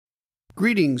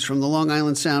Greetings from the Long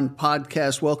Island Sound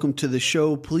podcast. Welcome to the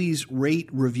show. Please rate,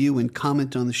 review, and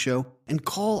comment on the show, and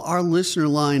call our listener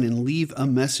line and leave a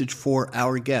message for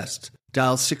our guest.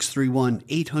 Dial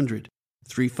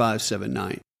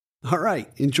 631-800-3579. All right,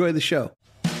 enjoy the show.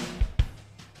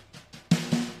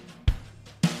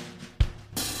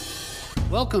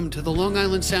 Welcome to the Long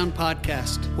Island Sound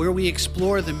podcast, where we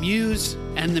explore the muse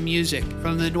and the music,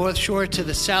 from the North Shore to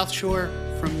the South Shore,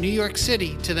 from New York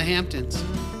City to the Hamptons,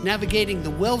 navigating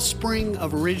the wellspring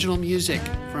of original music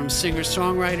from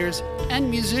singer-songwriters and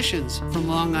musicians from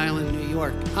Long Island, New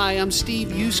York. Hi, I'm Steve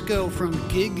Yusko from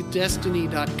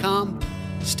GigDestiny.com.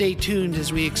 Stay tuned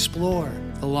as we explore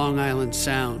the Long Island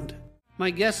Sound.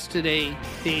 My guest today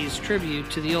pays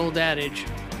tribute to the old adage,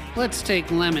 let's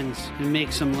take lemons and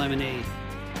make some lemonade.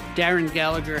 Darren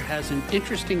Gallagher has an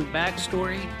interesting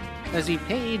backstory as he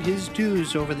paid his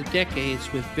dues over the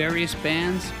decades with various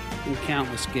bands and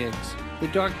countless gigs. The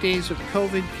dark days of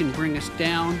COVID can bring us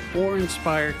down or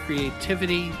inspire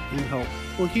creativity and hope.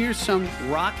 We'll hear some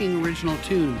rocking original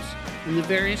tunes in the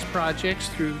various projects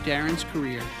through Darren's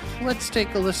career. Let's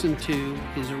take a listen to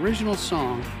his original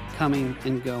song, Coming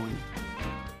and Going.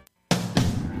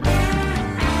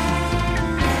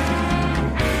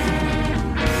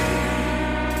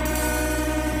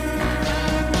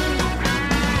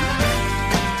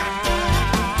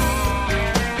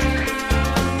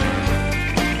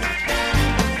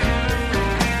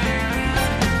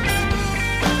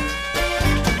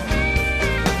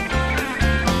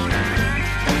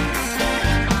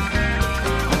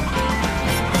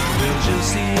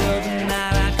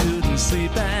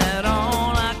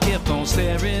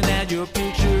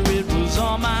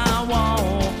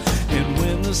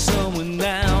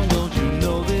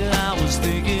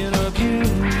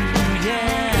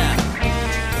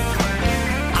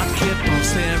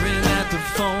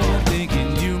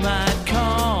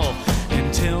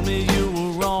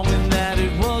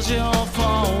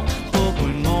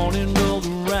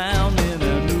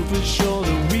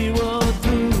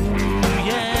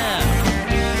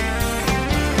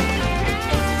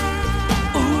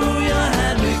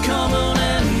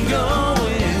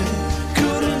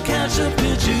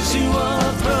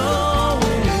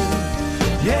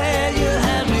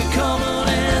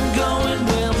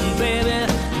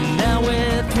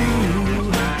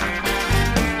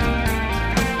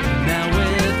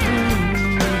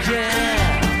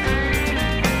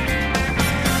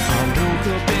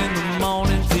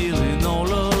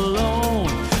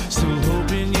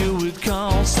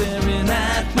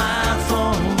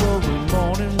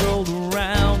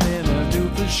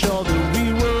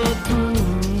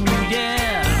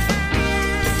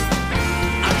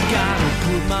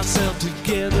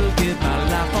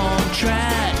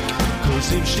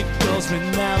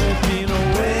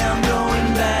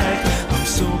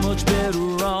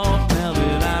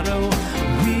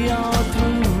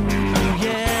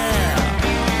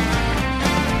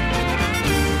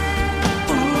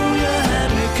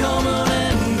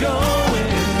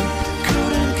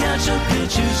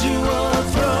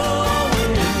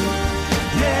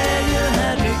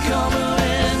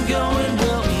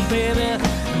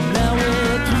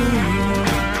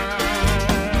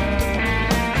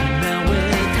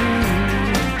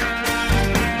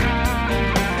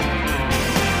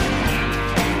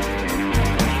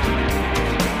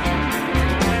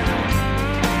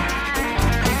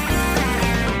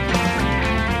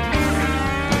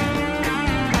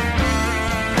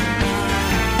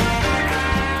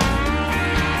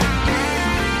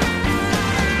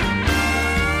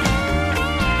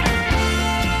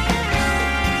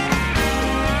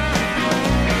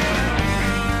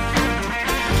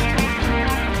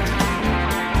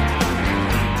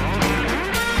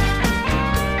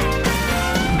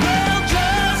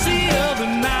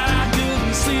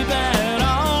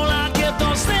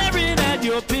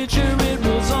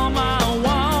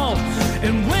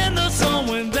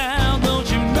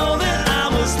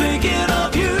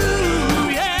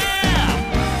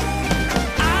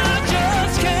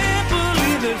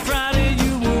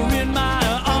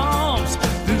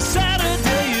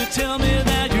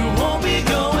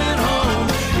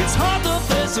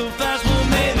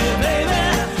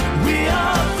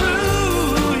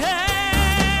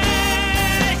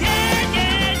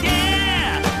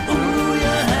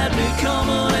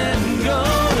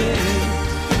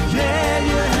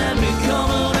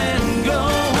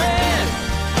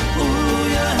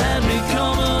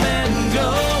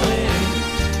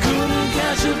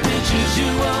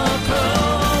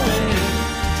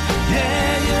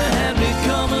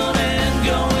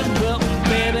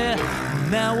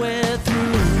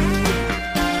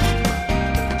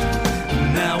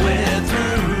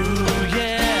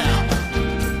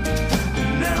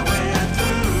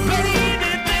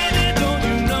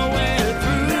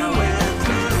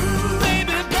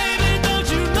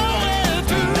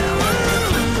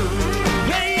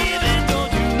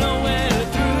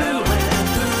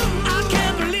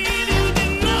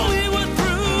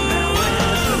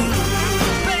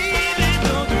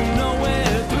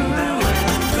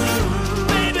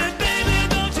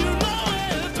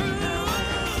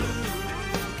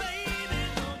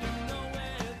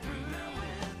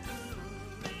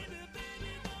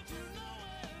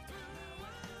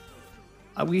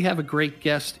 We have a great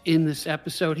guest in this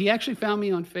episode. He actually found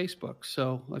me on Facebook,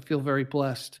 so I feel very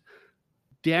blessed.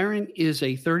 Darren is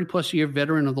a 30-plus year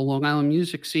veteran of the Long Island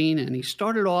music scene, and he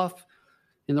started off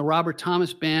in the Robert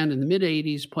Thomas Band in the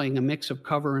mid-'80s, playing a mix of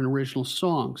cover and original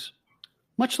songs.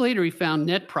 Much later, he found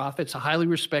Net Profits, a highly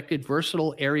respected,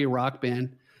 versatile area rock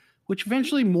band, which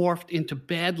eventually morphed into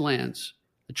Badlands,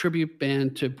 a tribute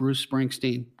band to Bruce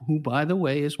Springsteen, who, by the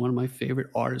way, is one of my favorite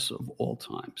artists of all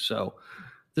time. So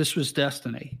this was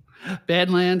destiny.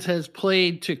 Badlands has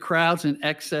played to crowds in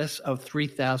excess of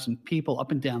 3,000 people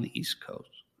up and down the East Coast.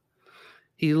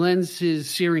 He lends his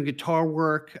searing guitar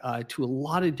work to a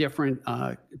lot of different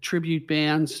tribute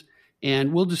bands,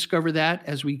 and we'll discover that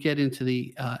as we get into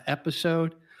the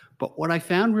episode. But what I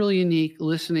found really unique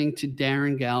listening to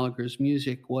Darren Gallagher's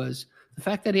music was the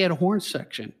fact that he had a horn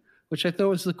section, which I thought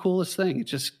was the coolest thing. It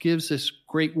just gives this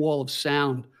great wall of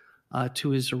sound to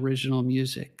his original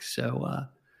music. So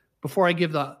before I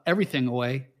give everything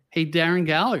away, hey, Darren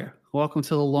Gallagher, welcome to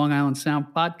the Long Island Sound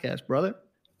Podcast, brother.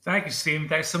 Thank you, Steve.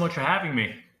 Thanks so much for having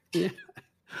me. Yeah.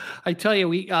 I tell you,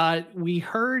 we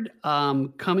heard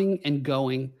coming and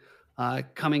going,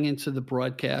 coming into the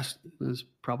broadcast. There's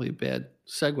probably a bad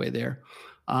segue there.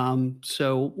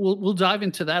 So we'll dive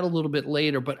into that a little bit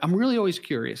later, but I'm really always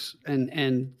curious.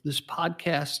 And this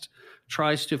podcast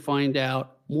tries to find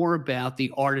out more about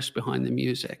the artist behind the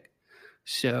music.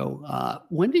 So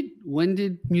when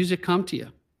did music come to you?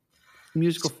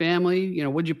 Musical family,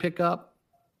 what'd you pick up?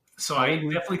 So I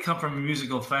definitely come from a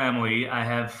musical family. I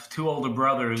have two older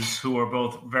brothers who are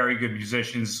both very good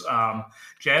musicians,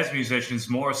 jazz musicians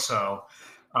more so.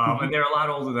 And they're a lot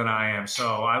older than I am.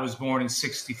 So I was born in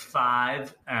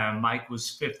 65, and Mike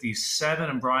was 57,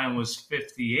 and Brian was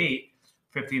 58,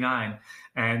 59.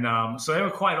 And so they were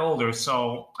quite older.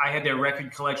 So I had their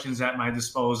record collections at my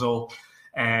disposal,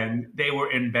 and they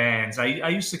were in bands. I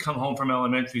used to come home from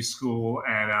elementary school,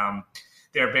 and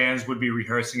their bands would be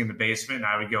rehearsing in the basement, and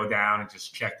I would go down and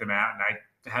just check them out. And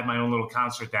I had my own little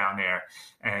concert down there.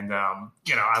 And,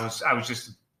 I was just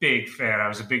a big fan. I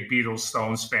was a big Beatles,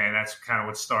 Stones fan. That's kind of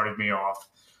what started me off.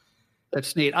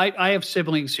 That's neat. I have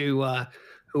siblings who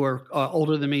are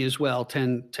older than me as well,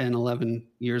 10, 11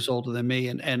 years older than me.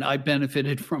 And I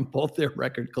benefited from both their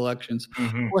record collections.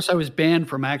 Mm-hmm. Of course, I was banned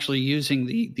from actually using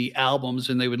the albums,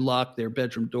 and they would lock their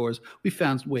bedroom doors. We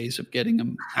found ways of getting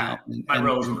them out. My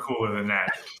brothers were cooler than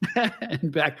that.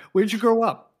 And back. Where did you grow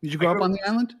up? Did you grow up on the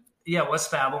island? Yeah,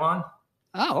 West Babylon.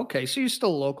 Oh, okay. So you're still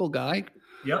a local guy.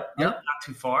 Yep. Not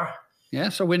too far. Yeah,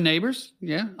 so we're neighbors.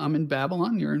 Yeah, I'm in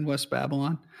Babylon. You're in West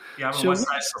Babylon. Yeah, I'm in West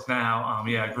Side now.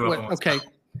 I grew up in West Babylon.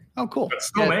 Oh, cool. But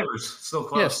still neighbors, still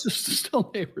close. Yes, still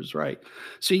neighbors, right?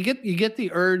 So you get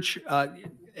the urge,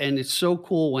 and it's so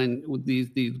cool when with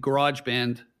the garage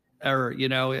band era,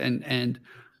 and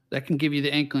that can give you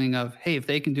the inkling of, hey, if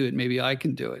they can do it, maybe I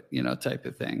can do it, type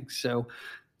of thing. So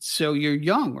you're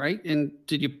young, right? And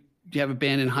did you have a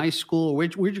band in high school? Or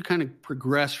where'd you kind of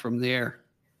progress from there?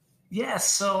 Yes,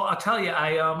 so I'll tell you,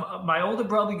 my older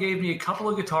brother gave me a couple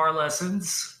of guitar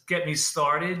lessons, get me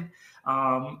started.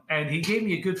 And he gave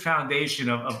me a good foundation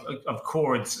of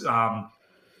chords.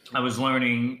 I was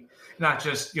learning not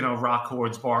just, rock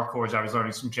chords, bar chords. I was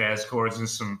learning some jazz chords and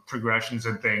some progressions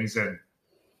and things. And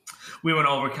we went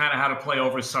over kind of how to play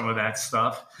over some of that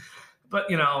stuff. But,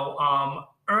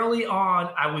 early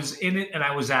on, I was in it and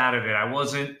I was out of it. I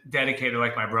wasn't dedicated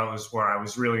like my brothers were. I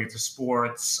was really into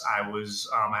sports. I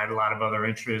had a lot of other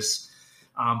interests.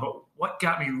 But what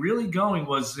got me really going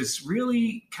was this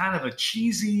really kind of a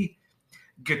cheesy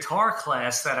guitar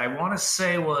class that I want to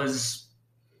say was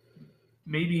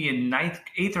maybe in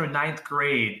 8th or 9th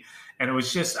grade. And it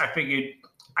was just, I figured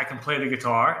I can play the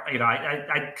guitar.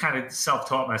 I kind of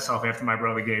self-taught myself after my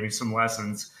brother gave me some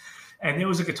lessons. And there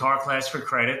was a guitar class for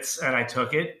credits, and I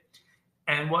took it.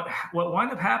 And what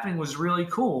wound up happening was really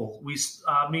cool.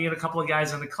 Me and a couple of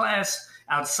guys in the class,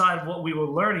 outside of what we were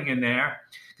learning in there,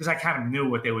 because I kind of knew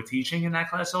what they were teaching in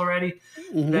that class already,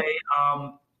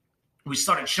 we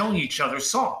started showing each other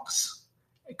songs,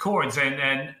 chords,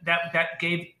 and that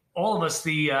gave all of us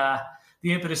the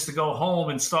impetus to go home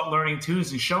and start learning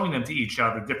tunes and showing them to each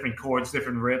other, different chords,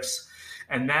 different riffs.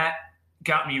 And that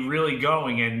got me really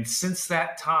going. And since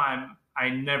that time, I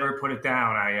never put it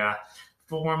down. I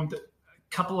formed a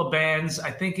couple of bands,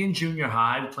 I think in junior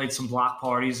high. We played some block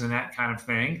parties and that kind of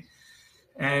thing.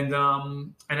 And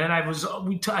then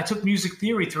I took music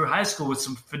theory through high school with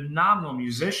some phenomenal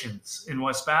musicians in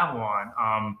West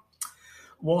Babylon.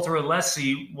 Walter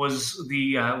Alessi was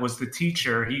the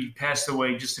teacher. He passed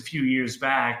away just a few years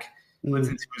back. lived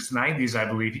into his 90s, I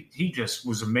believe. He just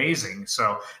was amazing.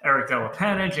 So Eric Della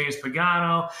Penna, James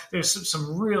Pagano, there's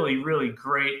some really, really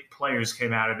great players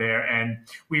came out of there. And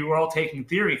we were all taking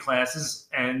theory classes,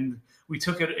 and we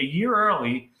took it a year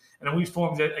early. And then we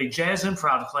formed a jazz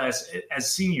improv class as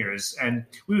seniors. And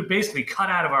we would basically cut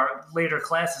out of our later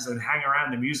classes and hang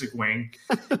around the music wing.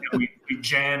 We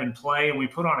jam and play. And we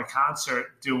put on a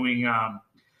concert doing,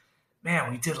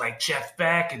 we did like Jeff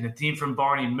Beck and the theme from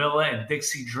Barney Miller and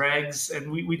Dixie Dregs.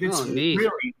 And we did some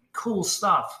really cool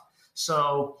stuff.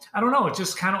 So I don't know. It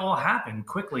just kind of all happened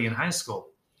quickly in high school.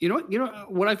 You know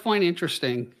what I find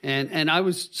interesting, and I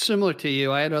was similar to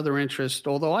you. I had other interests,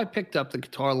 although I picked up the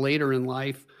guitar later in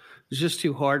life. It was just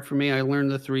too hard for me. I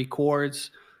learned the 3 chords,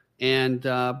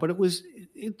 but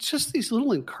it's just these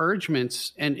little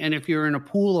encouragements. And if you're in a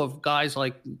pool of guys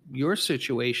like your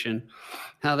situation,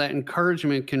 how that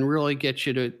encouragement can really get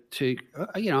you to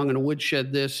I'm going to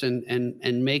woodshed this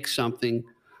and make something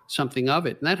of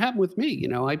it. And that happened with me.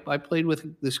 I played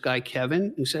with this guy,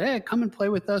 Kevin, who said, hey, come and play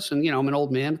with us. And, I'm an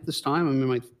old man at this time. I'm in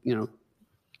my,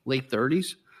 late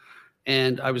 30s.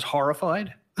 And I was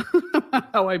horrified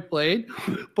how I played,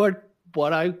 but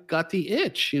I got the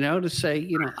itch, to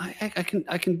say,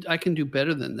 I can do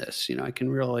better than this. I can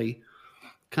really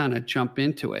kind of jump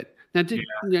into it. Now,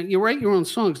 you write your own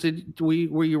songs? Were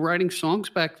you writing songs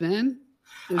back then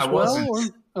as well?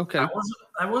 Wasn't. Okay.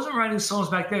 I wasn't writing songs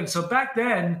back then. So back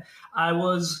then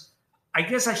I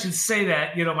guess I should say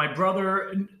that, my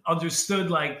brother understood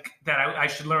like that I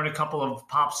should learn a couple of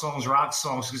pop songs, rock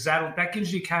songs, because that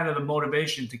gives you kind of the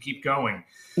motivation to keep going.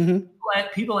 Mm-hmm.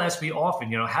 People ask me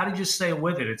often, how did you stay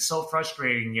with it? It's so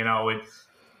frustrating, with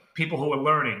people who are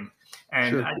learning.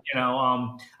 And,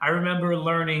 sure. I remember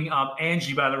learning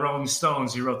Angie by the Rolling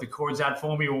Stones. He wrote the chords out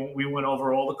for me. We went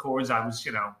over all the chords. I was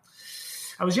young.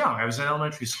 I was in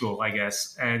elementary school, I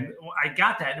guess. And I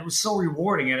got that. And it was so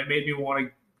rewarding, and it made me want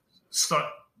to start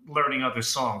learning other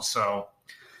songs. So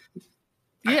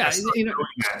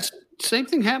same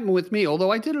thing happened with me.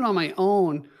 Although I did it on my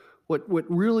own, what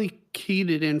really keyed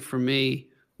it in for me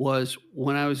was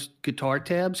when guitar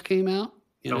tabs came out.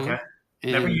 Okay.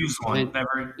 Never used one.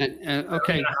 Never.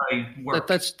 Okay.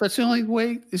 That's the only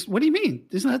way. What do you mean?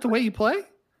 Isn't that the way you play?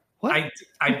 What?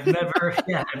 I've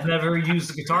never used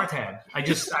the guitar tab. I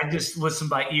just listen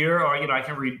by ear, or I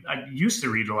can read. I used to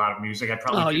read a lot of music. I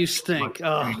probably you stink.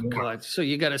 Oh anymore. God! So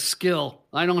you got a skill.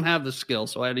 I don't have the skill,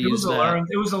 so I had to use that.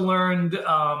 It was a learned,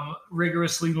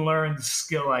 rigorously learned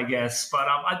skill, I guess. But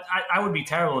I would be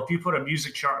terrible if you put a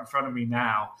music chart in front of me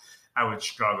now. I would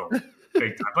struggle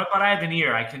big time. But I have an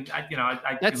ear. I can.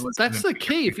 That's the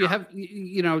key. If you have,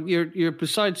 you're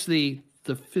besides the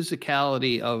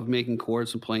physicality of making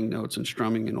chords and playing notes and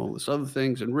strumming and all this other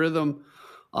things and rhythm,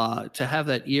 to have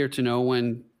that ear to know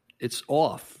when it's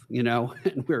off,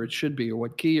 and where it should be or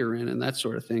what key you're in and that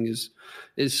sort of thing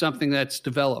is something that's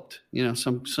developed.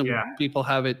 Some people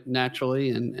have it naturally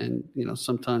and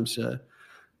sometimes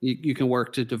you can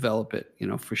work to develop it,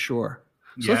 for sure.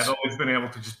 So I've always been able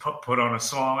to just put on a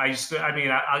song. I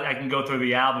can go through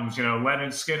the albums,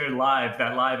 Leonard Skinner Live,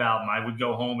 that live album. I would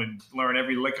go home and learn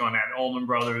every lick on that, Allman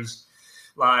Brothers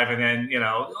Live. And then,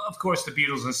 of course, the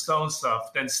Beatles and Stones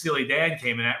stuff. Then Steely Dan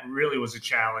came, and that really was a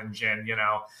challenge. And,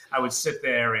 I would sit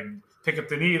there and pick up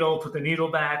the needle, put the needle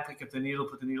back, pick up the needle,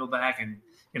 put the needle back, and,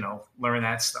 learn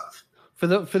that stuff. For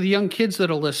the young kids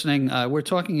that are listening, we're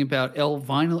talking about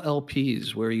vinyl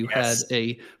LPs where you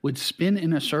would spin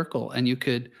in a circle and you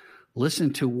could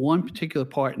listen to one particular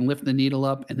part and lift the needle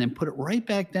up and then put it right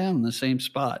back down in the same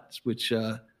spot, which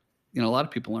a lot of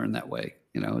people learn that way.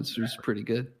 It's pretty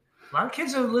good. A lot of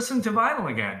kids are listening to vinyl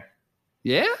again.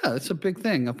 Yeah, it's a big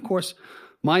thing. Of course,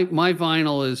 my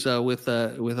vinyl is with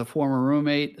a former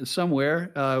roommate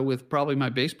somewhere with probably my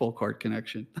baseball card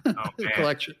collection.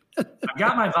 Collection. I've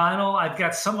got my vinyl. I've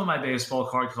got some of my baseball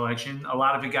card collection. A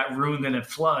lot of it got ruined in a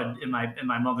flood in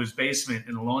my mother's basement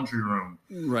in the laundry room.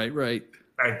 Right.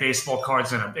 I had baseball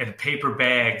cards in paper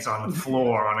bags on the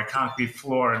floor, on a concrete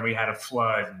floor, and we had a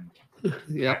flood.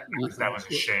 Yeah, that was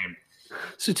a shame.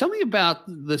 So tell me about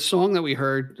the song that we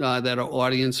heard, that our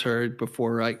audience heard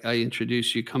before I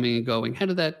introduced you, Coming and Going. How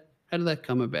did that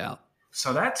come about?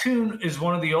 So that tune is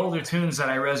one of the older tunes that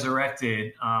I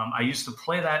resurrected. I used to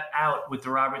play that out with the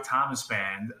Robert Thomas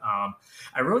Band.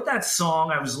 I wrote that song.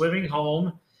 I was living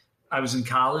home. I was in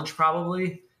college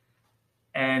probably.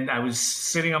 And I was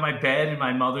sitting on my bed in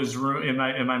my mother's room, in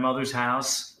my mother's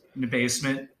house in the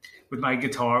basement with my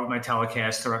guitar, with my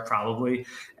Telecaster probably.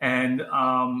 And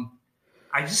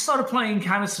I just started playing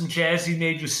kind of some jazzy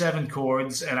major 7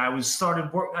 chords, and I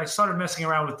started messing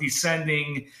around with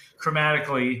descending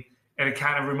chromatically, and it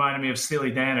kind of reminded me of Steely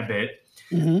Dan a bit.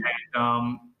 Mm-hmm. And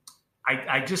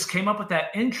I just came up with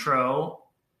that intro,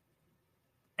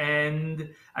 and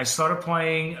I started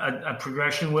playing a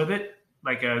progression with it,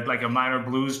 like a minor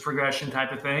blues progression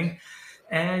type of thing,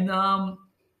 and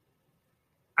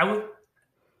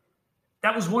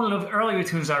that was one of the earlier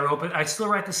tunes I wrote, but I still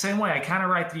write the same way. I kind of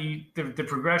write the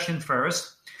progression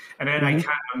first, and then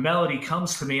a melody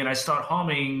comes to me, and I start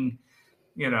humming.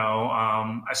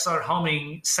 I start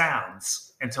humming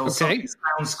sounds until something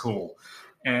sounds cool,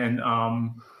 and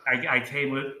I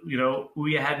came with "Ooh,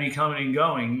 You Had Me Coming and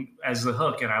Going" as the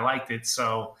hook, and I liked it,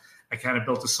 so I kind of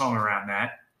built a song around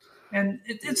that. And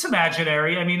it's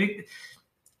imaginary. I mean,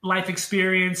 life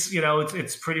experience,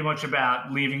 it's pretty much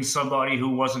about leaving somebody who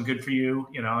wasn't good for you,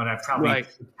 and I've probably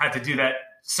had to do that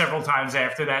several times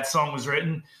after that song was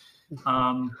written.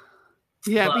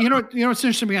 Yeah, but, what's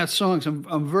interesting about songs,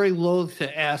 I'm very loath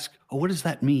to ask, what does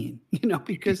that mean?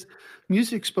 Because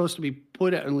music's supposed to be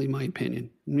put out, at least my opinion,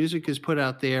 music is put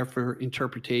out there for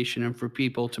interpretation and for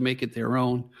people to make it their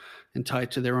own and tie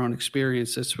it to their own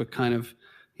experience. That's what kind of,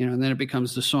 and then it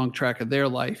becomes the song track of their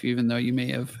life, even though you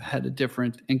may have had a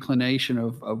different inclination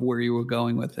of where you were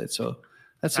going with it. So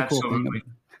that's the cool thing.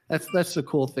 That's the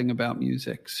cool thing about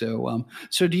music. So,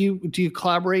 so do you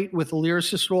collaborate with a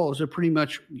lyricist at all? Or is it pretty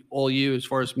much all you as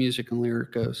far as music and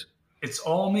lyric goes? It's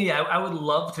all me. I would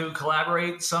love to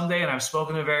collaborate someday, and I've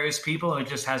spoken to various people, and it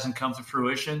just hasn't come to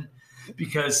fruition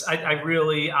because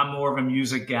I'm more of a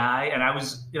music guy, and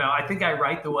I think I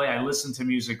write the way I listened to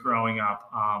music growing up.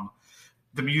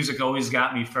 The music always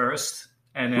got me first,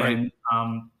 and then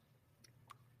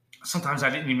sometimes I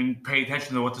didn't even pay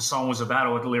attention to what the song was about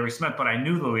or what the lyrics meant, but I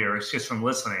knew the lyrics just from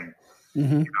listening.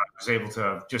 I was able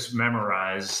to just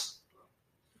memorize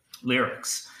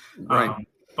lyrics. But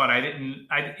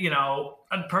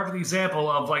a perfect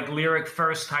example of like lyric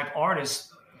first type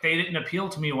artists, they didn't appeal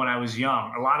to me when I was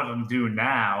young. A lot of them do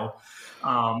now.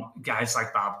 Guys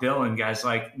like Bob Dylan, guys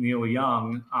like Neil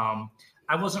Young.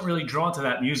 I wasn't really drawn to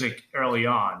that music early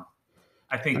on.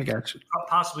 I think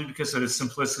possibly because of the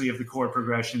simplicity of the chord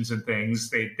progressions and things,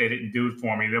 they didn't do it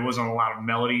for me. There wasn't a lot of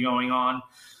melody going on,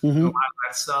 a lot of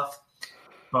that stuff.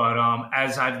 But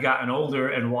as I've gotten older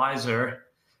and wiser,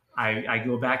 I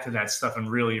go back to that stuff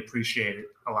and really appreciate it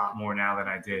a lot more now than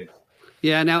I did.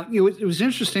 Yeah. Now it was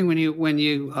interesting when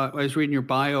you I was reading your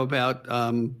bio about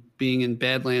being in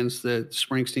Badlands, the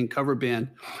Springsteen cover band.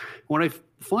 What I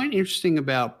find interesting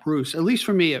about Bruce, at least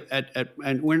for me,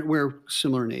 and we're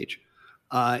similar in age,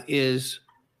 is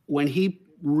when he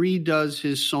redoes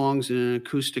his songs in an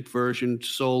acoustic version,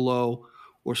 solo,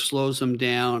 or slows them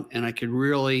down, and I could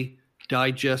really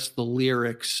digest the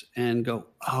lyrics and go,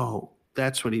 oh,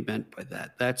 that's what he meant by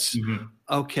that. That's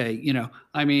okay.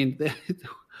 I mean,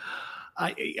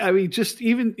 just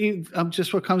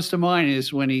just what comes to mind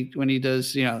is when he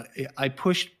does, I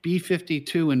pushed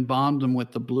B-52 and bombed him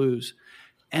with the blues.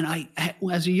 And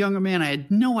as a younger man, I had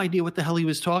no idea what the hell he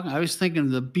was talking. I was thinking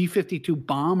of the B-52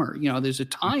 bomber. There's a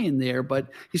tie in there, but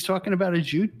he's talking about a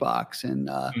jukebox, and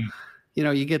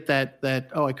you get that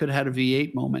I could have had a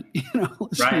V8 moment.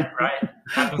 Right.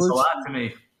 Happens a lot to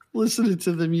me. Listening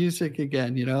to the music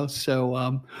again,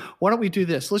 So why don't we do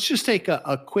this? Let's just take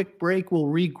a quick break. We'll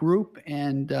regroup,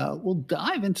 and we'll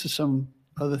dive into some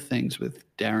other things with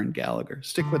Darren Gallagher.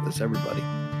 Stick with us, everybody.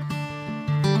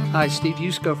 Hi, Steve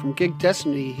Yusko from Gig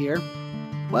Destiny here.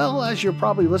 Well, as you're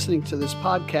probably listening to this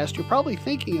podcast, you're probably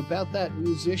thinking about that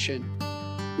musician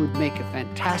who would make a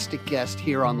fantastic guest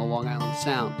here on the Long Island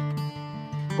Sound.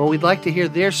 Well, we'd like to hear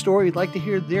their story. We'd like to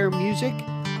hear their music.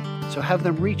 So have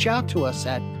them reach out to us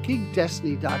at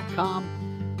gigdestiny.com,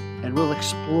 and we'll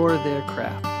explore their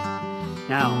craft.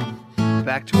 Now,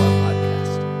 back to our podcast.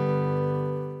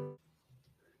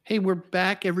 Hey, we're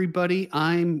back, everybody.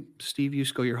 I'm Steve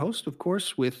Yusko, your host, of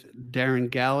course, with Darren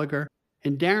Gallagher.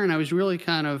 And Darren, I was really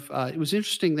it was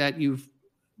interesting that you've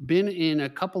been in a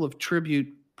couple of tribute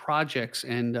projects,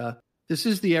 and this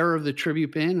is the era of the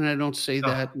tribute band, and I don't say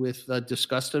that with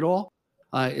disgust at all.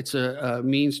 It's a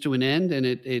means to an end, and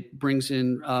it brings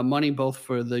in money both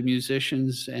for the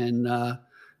musicians and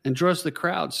draws the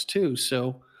crowds too.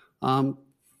 So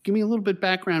give me a little bit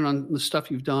background on the stuff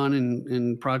you've done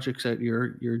and projects that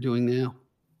you're doing now.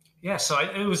 Yeah, so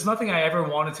it was nothing I ever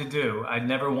wanted to do. I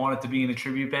never wanted to be in a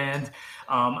tribute band.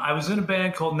 I was in a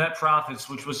band called Net Profits,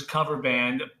 which was a cover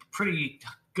band, a pretty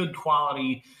good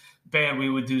quality band. We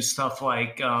would do stuff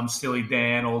like Steely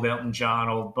Dan, old Elton John,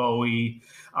 old Bowie,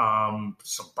 some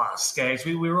Boss Skaggs.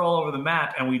 We were all over the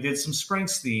map, and we did some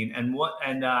Springsteen. And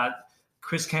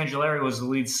Chris Cangelleri was the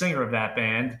lead singer of that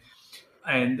band.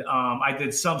 And I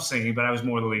did some singing, but I was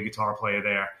more the lead guitar player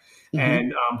there.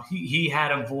 and he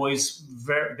had a voice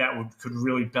could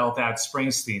really belt out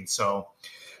Springsteen. So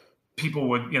people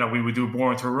would, we would do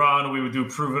Born to Run, we would do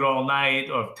Prove It All Night,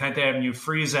 or 10th Avenue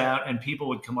Freeze Out, and people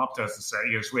would come up to us and say,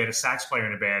 we had a sax player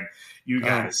in the band, you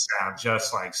guys sound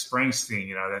just like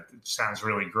Springsteen, that sounds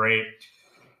really great.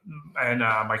 And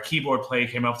my keyboard player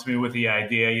came up to me with the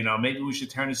idea, maybe we should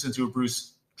turn this into a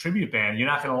Bruce tribute band. You're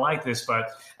not going to like this, but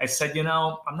I said,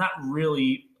 I'm not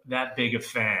really that big a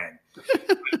fan.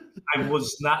 I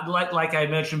was not like I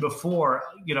mentioned before,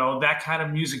 that kind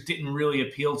of music didn't really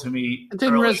appeal to me. It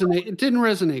didn't resonate. It didn't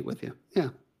resonate with you. Yeah.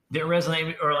 Didn't resonate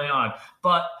with me early on,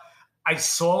 but I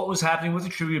saw what was happening with the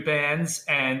tribute bands,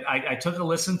 and I took a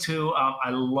listen to.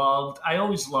 I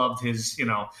always loved his,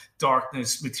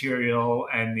 Darkness material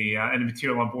and the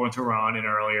material on Born to Run and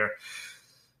earlier.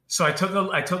 So I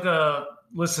took a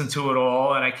listen to it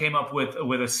all, and I came up with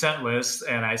a set list,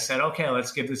 and I said, okay,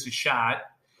 let's give this a shot.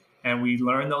 And we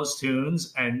learned those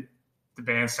tunes, and the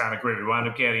band sounded great.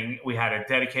 We had a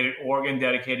dedicated organ,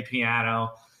 dedicated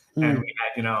piano, and we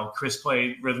had, Chris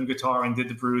played rhythm guitar and did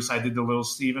the Bruce. I did the Little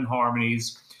Steven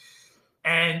harmonies.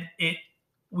 And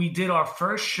we did our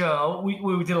first show.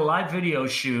 We did a live video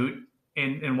shoot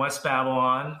in West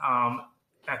Babylon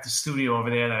at the studio over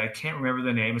there that I can't remember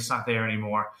the name. It's not there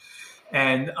anymore.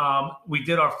 And we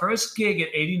did our first gig at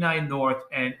 89 North,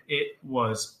 and it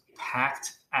was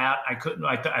packed out.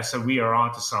 I said, we are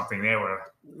onto something. There were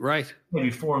maybe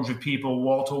 400 people,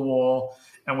 wall to wall.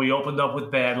 And we opened up with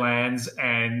Badlands,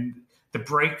 and the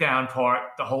breakdown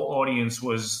part, the whole audience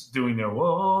was doing their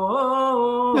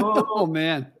whoa. Oh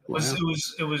man. Wow.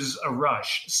 It was a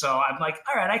rush. So I'm like,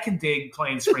 all right, I can dig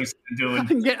playing Springsteen doing.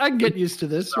 I can get used to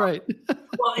this, right?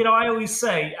 Well, I always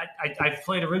say I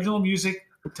played original music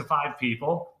to 5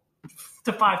 people,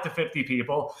 to 5 to 50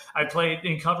 people. I played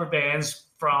in cover bands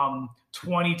from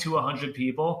 20 to 100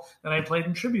 people, and I played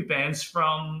in tribute bands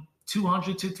from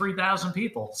 200 to 3,000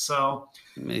 people. So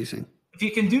amazing. If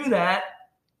you can do that,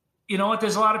 you know what?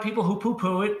 There's a lot of people who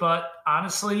poo-poo it, but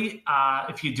honestly,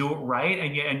 if you do it right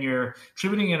and you're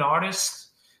tributing an artist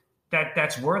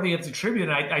that's worthy of the tribute,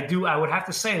 and I would have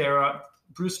to say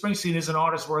Bruce Springsteen is an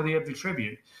artist worthy of the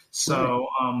tribute. So,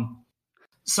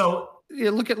 yeah,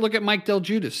 look at Mike Del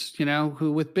Giudice,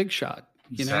 who with Big Shot,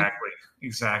 exactly.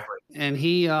 And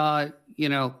he, a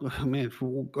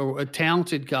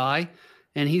talented guy.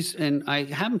 And I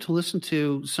happened to listen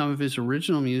to some of his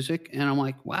original music, and I'm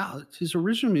like, wow, his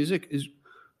original music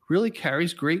really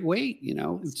carries great weight.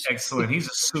 It's excellent. He's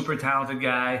a super talented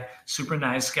guy, super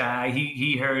nice guy.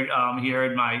 He heard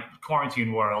my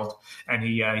Quarantine World, and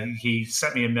he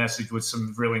sent me a message with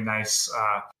some really nice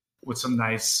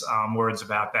words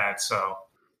about that. So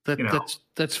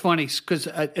that's funny because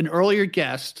an earlier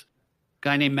guest, a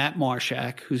guy named Matt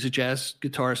Marshak, who's a jazz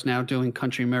guitarist now doing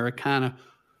country Americana,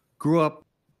 grew up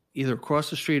either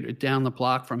across the street or down the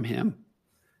block from him.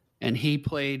 And he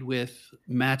played with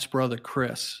Matt's brother,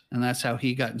 Chris. And that's how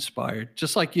he got inspired.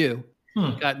 Just like you,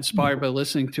 got inspired by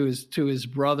listening to his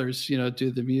brothers,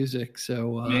 do the music.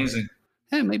 So amazing.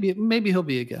 Yeah, maybe he'll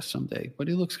be a guest someday, but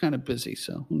he looks kind of busy.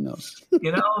 So who knows?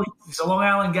 He's a Long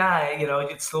Island guy.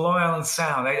 It's the Long Island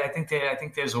sound. I think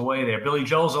there's a way there. Billy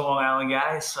Joel's a Long Island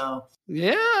guy. So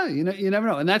yeah, you never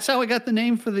know. And that's how I got the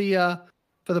name for the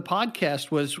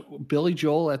podcast was Billy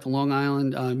Joel at the Long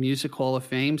Island Music Hall of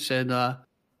Fame said the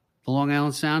Long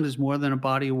Island sound is more than a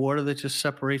body of water that just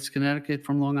separates Connecticut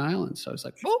from Long Island. So I was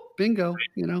like, oh, bingo,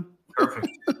 Perfect.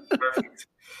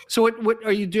 So what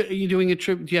are you doing? Are you doing a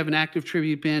tribute? Do you have an active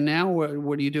tribute band now, or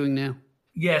what are you doing now?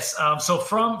 Yes. So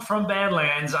from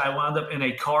Badlands, I wound up in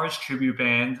a Cars tribute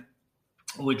band,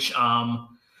 which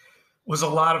was a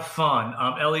lot of fun.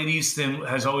 Elliot Easton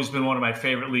has always been one of my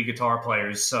favorite lead guitar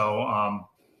players. So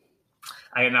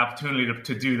I had an opportunity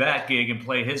to do that gig and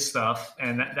play his stuff,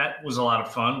 and that was a lot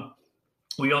of fun.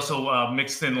 We also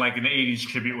mixed in like an 80s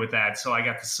tribute with that, so I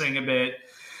got to sing a bit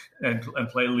and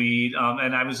play lead,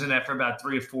 and I was in that for about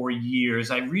 3 or 4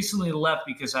 years. I recently left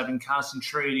because I've been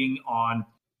concentrating on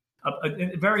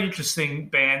a very interesting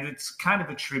band. It's kind of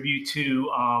a tribute to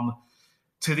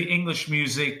the English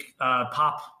music,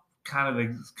 pop,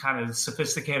 kind of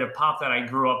sophisticated pop that I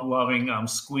grew up loving.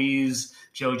 Squeeze,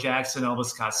 Joe Jackson,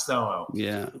 Elvis Costello.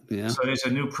 Yeah. So there's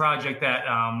a new project that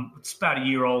it's about a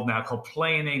year old now called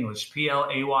Plain English,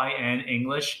 Playn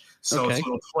English. So It's a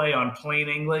little play on plain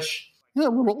English. Yeah, a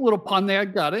little pun there.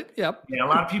 Got it. Yep. Yeah, a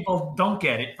lot of people don't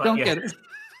get it. But get it.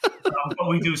 But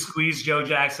we do Squeeze, Joe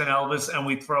Jackson, Elvis, and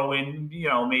we throw in,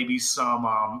 maybe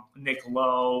some Nick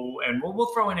Lowe, and we'll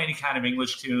throw in any kind of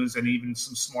English tunes and even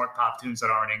some smart pop tunes that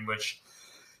aren't English.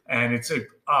 and it's a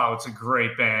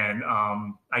great band.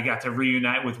 I got to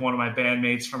reunite with one of my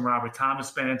bandmates from Robert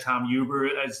Thomas Band, Tom Huber,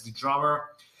 as the drummer.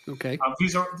 Okay.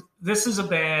 This is a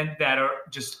band that are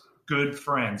just good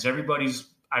friends.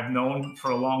 I've known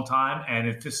for a long time,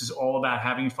 and this is all about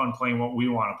having fun playing what we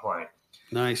want to play.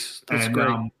 Nice. That's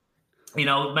great. It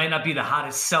might not be the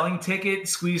hottest selling ticket,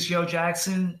 Squeeze Joe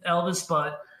Jackson, Elvis,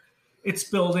 but it's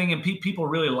building, and people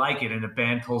really like it, and the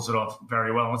band pulls it off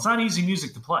very well. It's not easy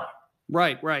music to play.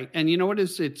 Right. And you know what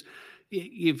it's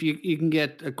if you can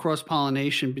get a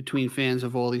cross-pollination between fans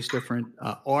of all these different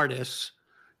artists,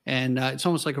 and it's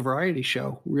almost like a variety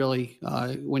show, really,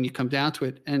 when you come down to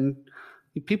it, and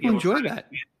people enjoy that.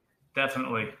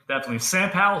 Definitely. Sam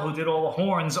Powell, who did all the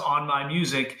horns on my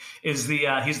music, he's the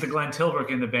Glenn Tilbrook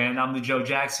in the band. I'm the Joe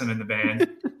Jackson in the band.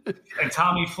 And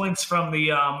Tommy Flint's from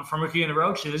Ricky and the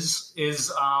Roaches is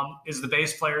the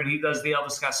bass player, and he does the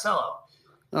Elvis Costello.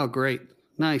 Oh, great.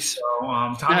 Nice. So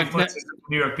Tommy Flint's is the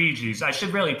New York Bee Gees. I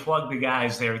should really plug the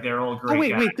guys. They're all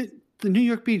great guys. Wait. The New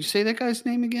York Bee Gees. Say that guy's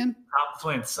name again? Tom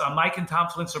Flint's. Mike and Tom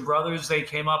Flint's are brothers. They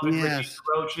came up in Ricky and the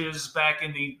Roaches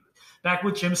back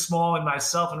with Jim Small and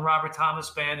myself and Robert Thomas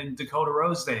Band in Dakota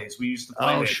Rose days. We used to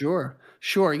play. Oh,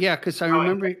 sure. Yeah, because I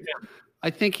remember, I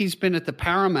think he's been at the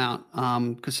Paramount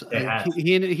because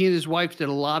he and his wife did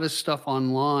a lot of stuff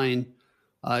online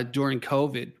during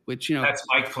COVID, which, That's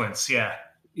Mike Flint's, yeah.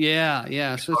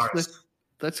 Yeah. So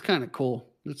that's kind of cool.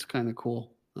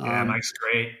 Yeah, Mike's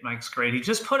great. He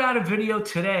just put out a video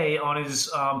today on his.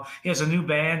 He has a new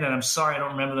band, and I'm sorry I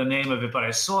don't remember the name of it, but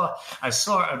I saw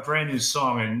a brand new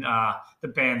song, and the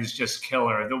band is just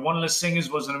killer. One of the singers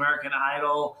was an American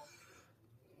Idol,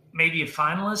 maybe a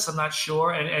finalist, I'm not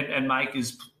sure, and Mike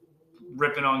is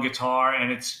ripping on guitar,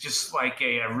 and it's just like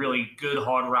a really good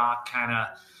hard rock kind of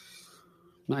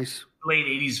nice late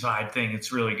 80s vibe thing.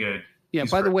 It's really good. Yeah.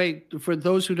 By the way, for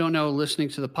those who don't know, listening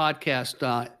to the podcast,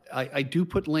 I do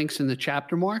put links in the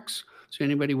chapter marks. So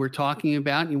anybody we're talking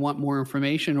about, and you want more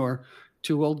information, or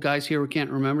two old guys here who can't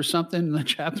remember something, the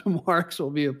chapter marks will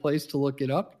be a place to look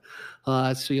it up.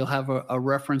 So you'll have a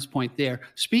reference point there.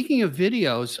 Speaking of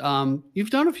videos,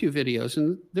 you've done a few videos,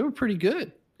 and they were pretty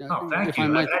good. Oh, thank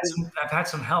you. I've had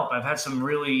some help. I've had some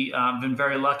really been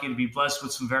very lucky to be blessed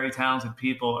with some very talented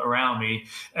people around me,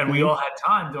 and we all had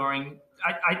time during.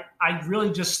 I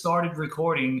really just started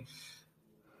recording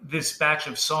this batch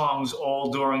of songs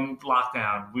all during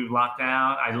lockdown. We locked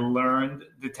down. I learned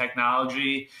the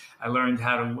technology. I learned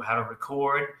how to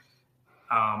record.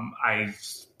 I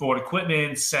bought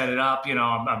equipment, set it up.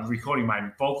 I'm recording my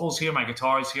vocals here, my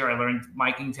guitars here. I learned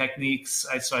miking techniques.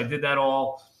 So I did that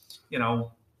all,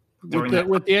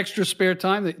 with the extra spare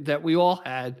time that we all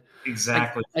had.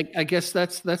 Exactly. I guess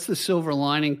that's the silver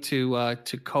lining to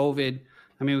COVID.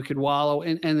 I mean, we could wallow,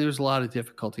 and there's a lot of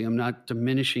difficulty. I'm not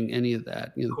diminishing any of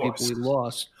that, the people we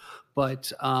lost.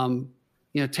 But,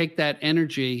 take that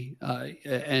energy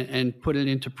and put it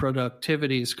into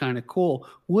productivity is kind of cool,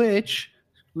 which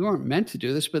we weren't meant to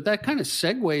do this, but that kind of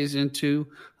segues into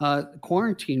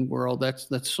Quarantine World. That's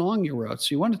that song you wrote.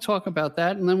 So you want to talk about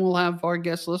that, and then we'll have our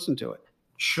guests listen to it.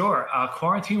 Sure.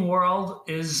 Quarantine World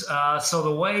is so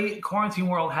the way Quarantine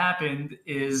World happened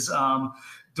is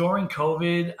during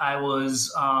COVID, I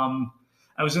was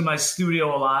in my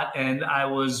studio a lot, and I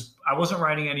wasn't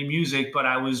writing any music, but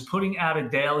I was putting out a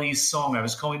daily song. I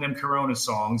was calling them Corona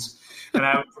songs, and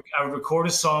I would record a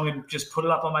song and just put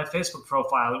it up on my Facebook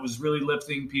profile. It was really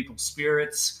lifting people's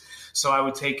spirits. So I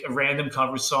would take a random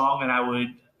cover song, and I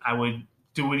would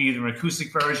do it either an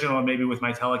acoustic version or maybe with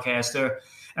my Telecaster,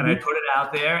 and I'd put it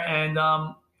out there, and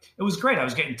it was great. I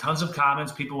was getting tons of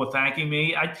comments. People were thanking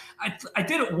me. I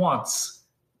did it once.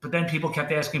 But then people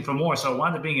kept asking for more, so it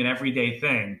wound up being an everyday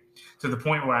thing to the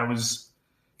point where I was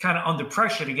kind of under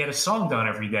pressure to get a song done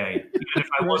every day, even if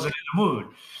I wasn't in the mood.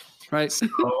 Right. So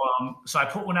I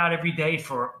put one out every day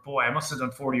I must have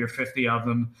done 40 or 50 of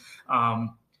them.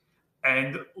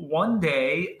 And one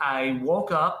day I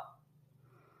woke up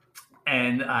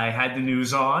and I had the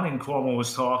news on, and Cuomo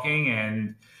was talking,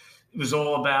 and it was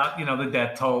all about, the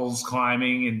death tolls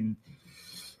climbing and,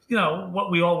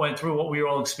 what we all went through, what we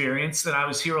all experienced, and I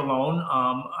was here alone.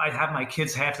 I have my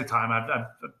kids half the time. I'm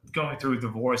going through a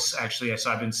divorce, actually,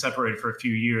 so I've been separated for a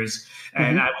few years,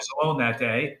 and I was alone that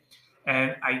day.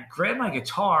 And I grabbed my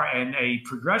guitar, and a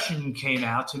progression came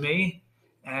out to me,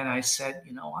 and I said,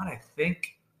 you know what, I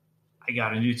think I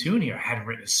got a new tune here. I hadn't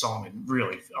written a song in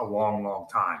really a long, long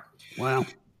time. Wow.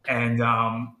 And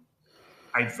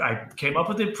I came up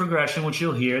with the progression, which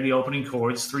you'll hear, the opening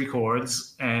chords, 3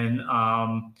 chords, and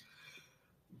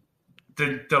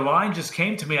the line just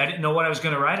came to me. I didn't know what I was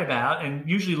going to write about, and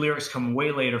usually lyrics come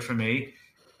way later for me.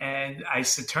 and I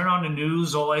said, turn on the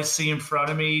news. All I see in front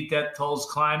of me, death tolls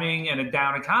climbing and a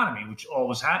down economy, which all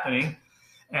was happening.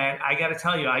 And I got to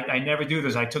tell you, I never do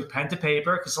this. I took pen to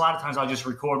paper because a lot of times I'll just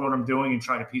record what I'm doing and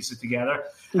try to piece it together.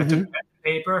 I took pen to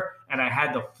paper and I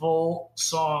had the full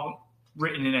song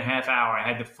written in a half hour. I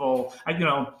had the full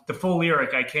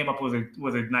lyric. I came up with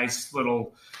a nice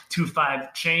little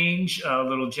 2/5 change, a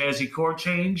little jazzy chord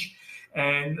change,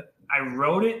 and I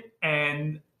wrote it.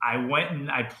 And I went and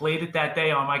I played it that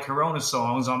day on my Corona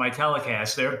songs on my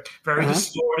Telecaster. Very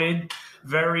distorted,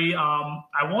 very.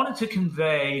 I wanted to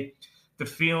convey the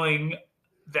feeling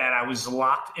that I was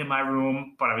locked in my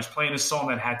room, but I was playing a song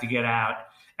that had to get out.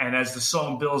 And as the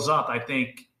song builds up, I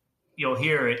think you'll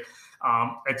hear it.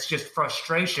 It's just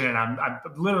frustration, and I'm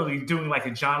literally doing like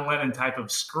a John Lennon type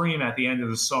of scream at the end of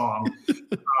the song.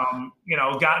 And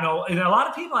a lot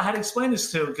of people I had to explain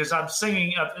this to because I'm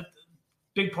singing. A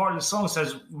big part of the song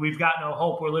says, "We've got no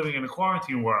hope. We're living in a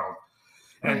quarantine world,"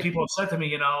 and people have said to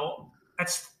me,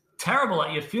 that's terrible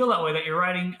that you feel that way, that you're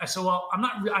writing. I said, well,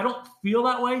 I don't feel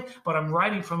that way, but I'm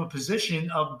writing from a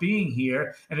position of being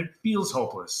here and it feels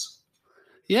hopeless.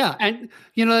 Yeah. And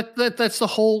that's the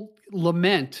whole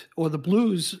lament or the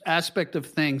blues aspect of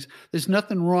things. There's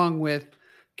nothing wrong with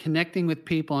connecting with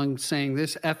people and saying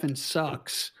this effing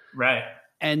sucks. Right.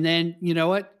 And then, you know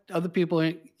what? Other people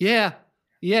are, yeah,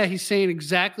 he's saying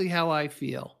exactly how I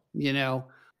feel,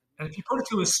 And if you put it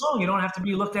to a song, you don't have to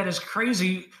be looked at as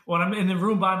crazy when I'm in the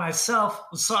room by myself.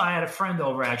 So I had a friend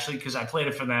over, actually, because I played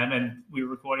it for them, and we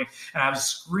were recording, and I was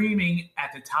screaming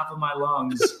at the top of my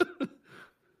lungs.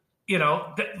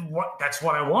 That's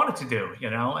what I wanted to do,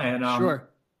 And sure.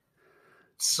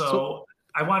 So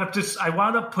I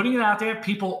wound up putting it out there.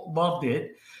 People loved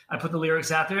it. I put the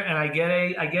lyrics out there, and I get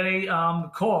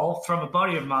a call from a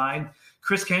buddy of mine,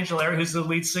 Chris Cangelleri, who's the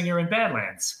lead singer in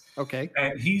Badlands. Okay.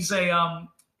 And he's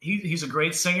a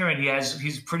great singer, and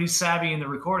he's pretty savvy in the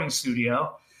recording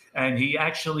studio. And he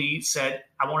actually said,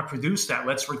 I want to produce that.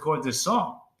 Let's record this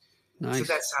song. Nice. I said,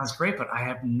 that sounds great, but I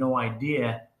have no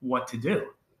idea what to do.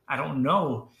 I don't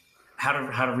know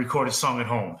how to record a song at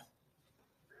home.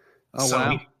 Oh, so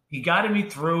wow. He guided me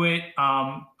through it.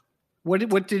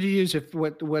 What did you use?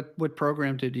 What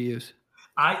program did you use?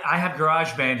 I have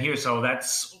GarageBand here, so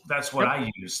that's what I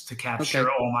use to capture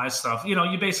all my stuff.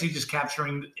 You're basically just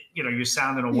capturing, your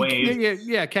sound in a wave.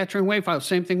 Yeah, capturing wave files.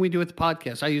 Same thing we do with the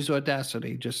podcast. I use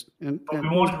Audacity. But we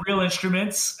wanted real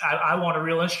instruments. I wanted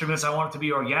real instruments. I want it to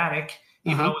be organic,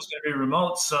 even though it was going to be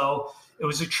remote. So it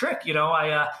was a trick.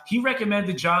 He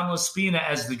recommended John Laspina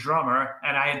as the drummer,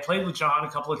 and I had played with John a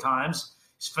couple of times.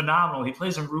 He's phenomenal. He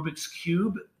plays in Rubik's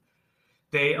Cube.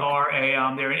 They are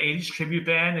they're an 80s tribute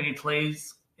band, and he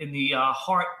plays in the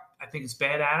Heart, I think it's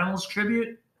Bad Animals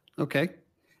tribute. Okay.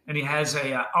 And he has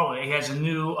a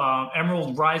new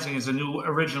Emerald Rising is a new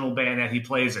original band that he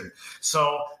plays in.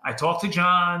 So I talked to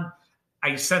John.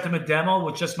 I sent him a demo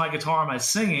with just my guitar and my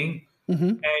singing,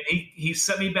 and he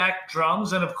sent me back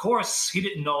drums. And of course, he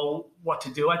didn't know what to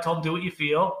do. I told him, do what you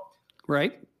feel.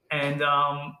 Right. And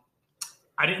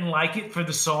I didn't like it for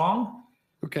the song.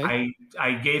 Okay.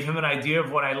 I gave him an idea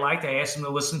of what I liked. I asked him to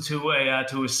listen to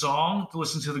a song, to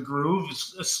listen to the groove.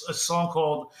 A song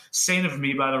called "Saint of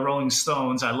Me" by the Rolling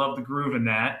Stones. I love the groove in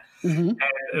that. And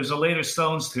it was a later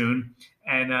Stones tune,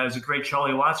 and it was a great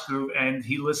Charlie Watts groove. And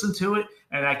he listened to it,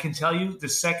 and I can tell you, the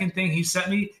second thing he sent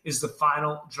me is the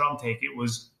final drum take. It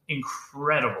was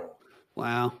incredible.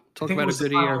 Wow! Talk about a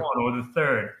good ear. Or the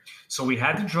third. So we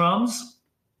had the drums.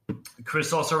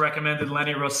 Chris also recommended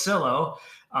Lenny Rosillo.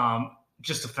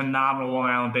 Just a phenomenal Long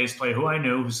Island bass player who I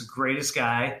knew, who's the greatest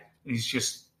guy.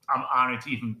 I'm honored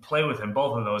to even play with him,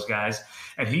 both of those guys.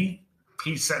 And he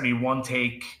sent me one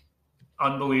take,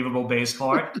 unbelievable bass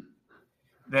part.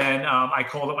 Then I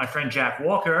called up my friend Jack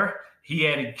Walker. He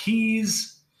added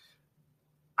keys.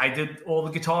 I did all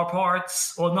the guitar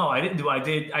parts. Well, no, I didn't I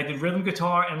did rhythm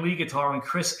guitar and lead guitar, and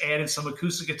Chris added some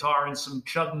acoustic guitar and some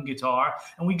chugging guitar.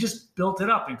 And we just built it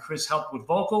up, and Chris helped with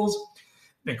vocals.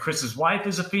 And Chris's wife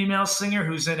is a female singer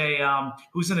who's in a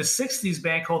 60s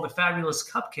band called the Fabulous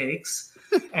Cupcakes,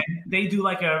 and they do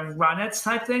like a Ronettes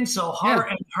type thing. So her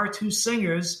and her two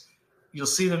singers, you'll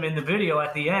see them in the video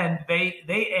at the end.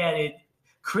 They added.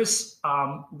 Chris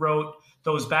wrote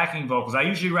those backing vocals. I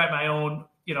usually write my own,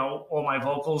 all my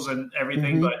vocals and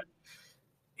everything, but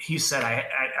he said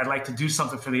I'd like to do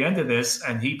something for the end of this,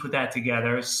 and he put that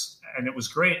together, and it was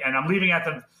great. And I'm leaving out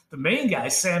the main guy,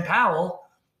 Sam Powell.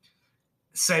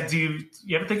 Said, do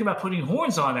you ever think about putting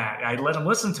horns on that? I let him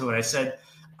listen to it. I said,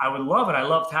 I would love it. I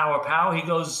love Tower Pow. He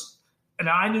goes, and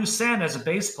I knew Sam as a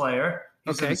bass player.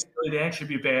 He's in a Steely Dan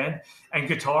tribute band and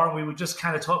guitar. And we were just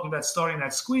kind of talking about starting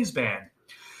that squeeze band.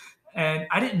 And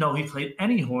I didn't know he played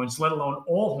any horns, let alone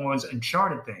all horns and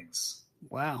charted things.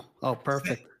 Wow. Oh,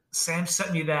 perfect. Sam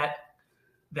sent me that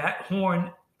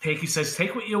horn take. He says,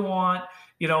 take what you want.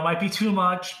 It might be too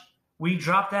much. We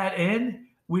dropped that in.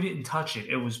 We didn't touch it.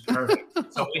 It was perfect.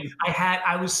 So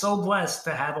I was so blessed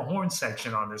to have a horn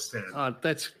section on this thing. Oh,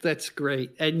 that's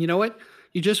great. And you know what?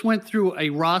 You just went through a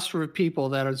roster of people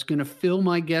that is going to fill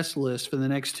my guest list for the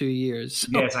next 2 years. So.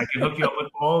 Yes, I can hook you up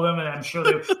with all of them, and I'm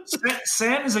sure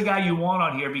Sam is a guy you want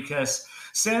on here because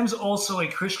Sam's also a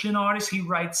Christian artist. He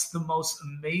writes the most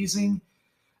amazing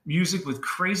music with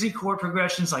crazy chord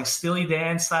progressions, like Steely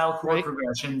Dan style chord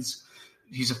progressions.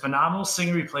 He's a phenomenal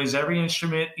singer. He plays every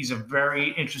instrument. He's a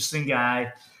very interesting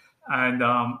guy, and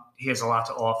he has a lot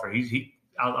to offer.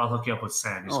 I'll hook you up with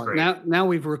Sam. He's great. Now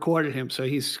we've recorded him, so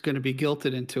he's going to be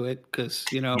guilted into it because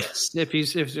yes. if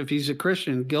he's a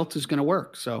Christian, guilt is going to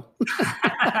work. So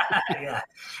yeah,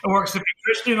 it works if you're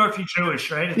Christian or if you're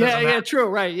Jewish, right? Yeah, true,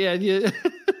 right? Yeah.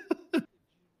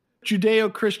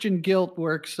 Judeo-Christian guilt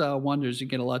works wonders. You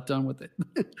get a lot done with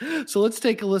it. So let's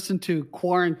take a listen to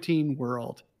Quarantine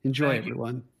World. Enjoy,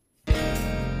 everyone.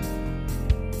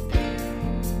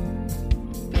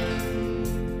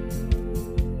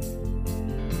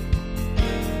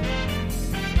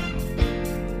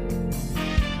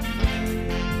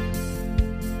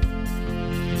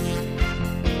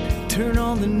 Turn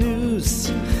on the news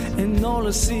and all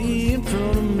I see in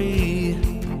front of me,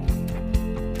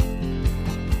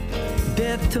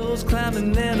 death tolls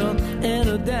climbing and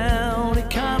a down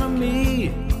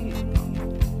economy.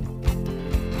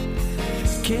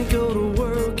 Can't go to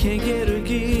work, can't get a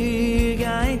gig,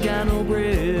 I ain't got no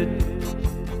bread.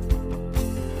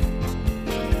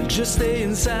 Just stay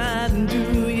inside and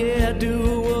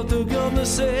do what the governor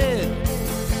said.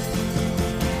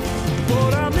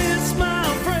 But I miss my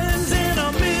friends and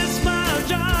I miss my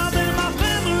job and my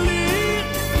family.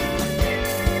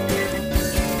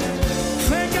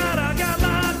 Thank God I got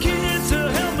my kids to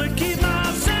help me keep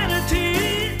my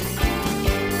sanity.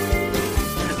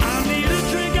 I need a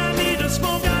drink, I need a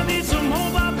smoke, I need some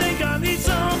hope, I think I need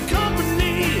some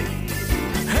company.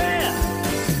 Hey,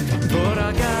 but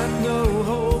I got no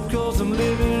hope 'cause I'm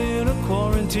living in a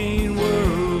quarantine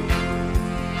world.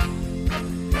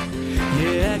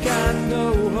 Yeah, I got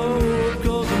no hope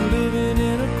 'cause I'm living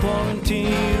in a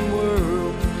quarantine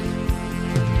world.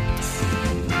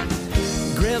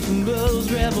 Grab some gloves,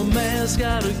 grab a mask,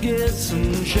 gotta get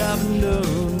some shopping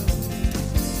done.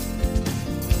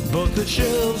 But the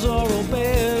shelves are all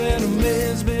bare and the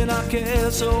mail's been out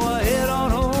cast, so I head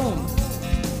on home.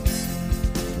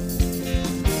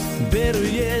 Better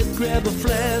yet, grab a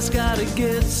flask, gotta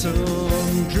get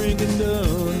some drinking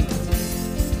done.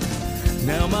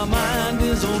 Now my mind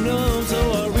is on numb, so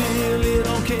I really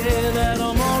don't care that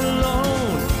I'm all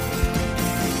alone.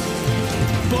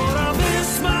 But I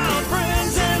miss my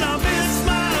friends and I miss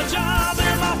my job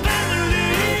and my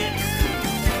family.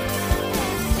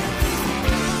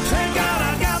 Thank God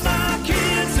I got my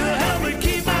kids to help me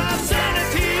keep my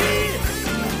sanity.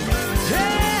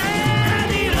 Yeah, I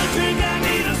need a drink, I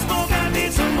need a smoke, I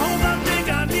need some hope, I think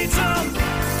I need some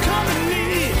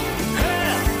company.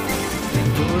 Yeah,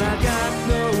 but I got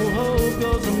no hope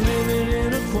 'cause I'm living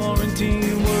in a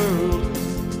quarantine world.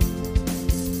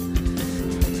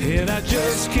 And I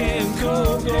just can't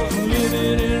cope 'cause I'm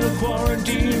living in a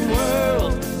quarantine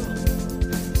world.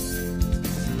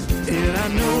 And I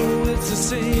know it's the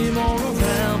same all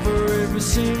around for every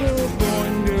single boy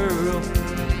and girl.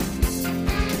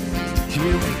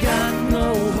 Here we got no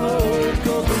hope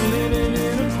 'cause we're living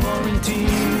in a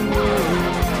quarantine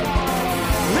world.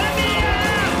 Let me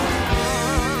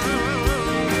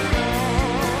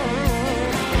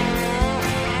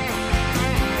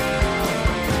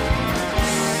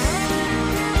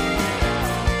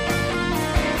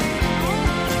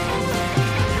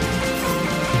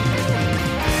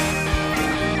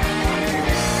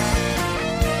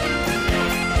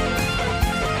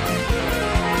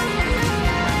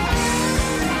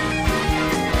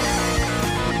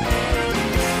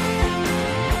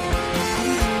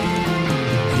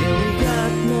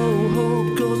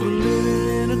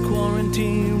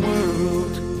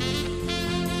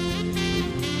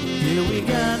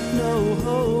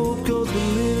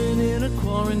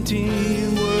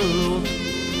quarantine world.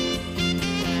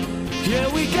 Yeah,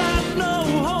 we got no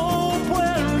hope.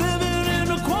 We're living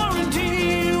in a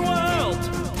quarantine world.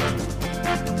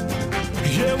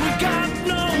 Yeah, we got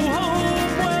no hope.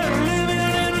 We're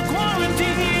living in a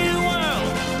quarantine world.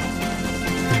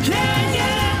 Yeah,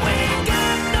 yeah, we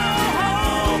got no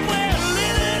hope. We're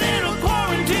living in a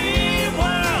quarantine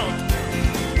world.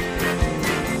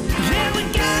 Yeah, we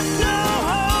got no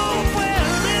hope.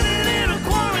 We're living in a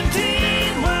quarantine.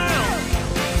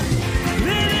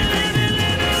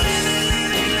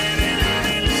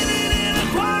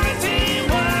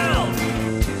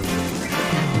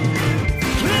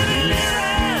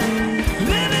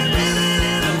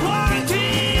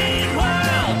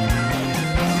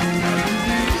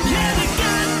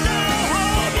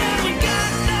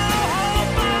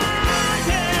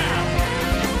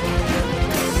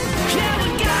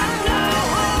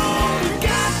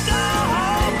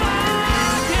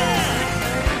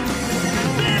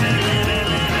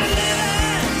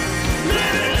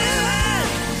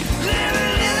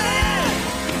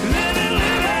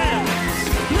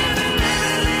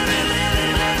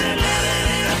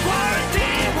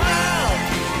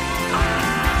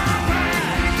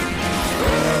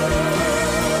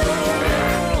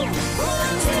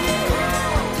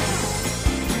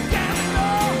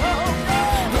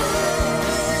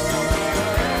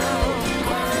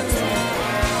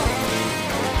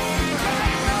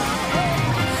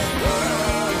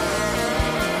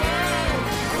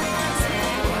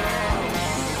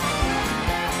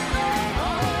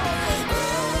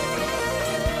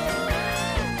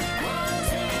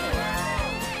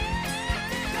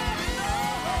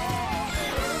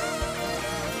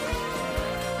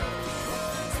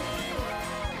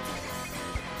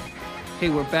 Hey,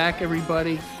 we're back,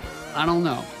 everybody. I don't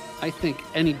know. I think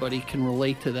anybody can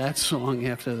relate to that song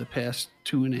after the past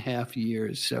 2.5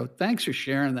 years. So thanks for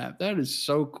sharing that. That is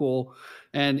so cool.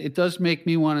 And it does make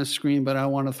me want to scream, but I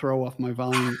want to throw off my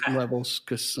volume levels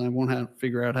because I won't have to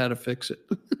figure out how to fix it.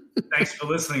 Thanks for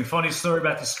listening. Funny story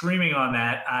about the screaming on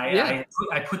that. I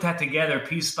put that together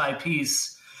piece by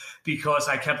piece because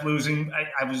I kept losing.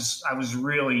 I was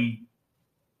really,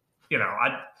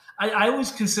 I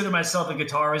always consider myself a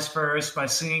guitarist first. My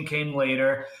singing came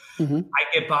later. Mm-hmm.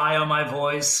 I get by on my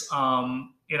voice. I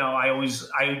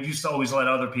used to always let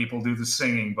other people do the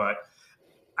singing, but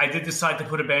I did decide to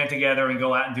put a band together and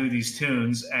go out and do these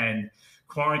tunes. And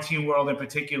Quarantine World in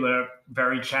particular,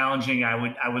 very challenging. I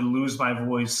would lose my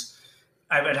voice.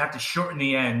 I would have to shorten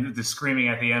the end, the screaming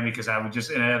at the end, because I would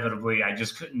just inevitably, I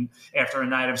just couldn't, after a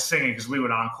night of singing, because we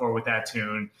would encore with that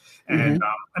tune. And,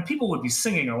 and people would be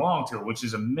singing along to it, which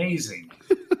is amazing.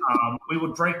 We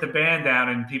would break the band down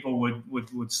and people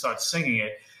would start singing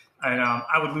it. And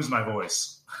I would lose my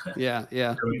voice. Yeah,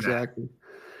 exactly.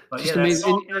 But just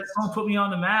that song put me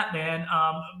on the map, man.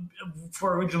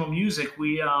 For original music,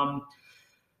 we I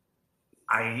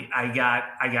got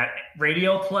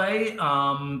radio play.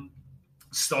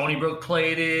 Stony Brook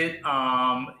played it.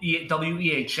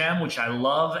 WEHM, which I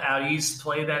love, out east,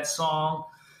 played that song.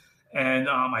 And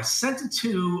I sent it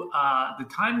to the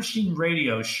Time Machine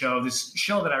radio show, this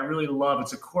show that I really love.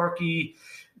 It's a quirky,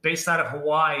 based out of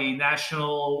Hawaii,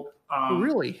 national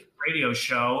radio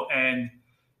show. And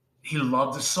he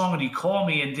loved the song, and he called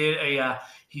me and did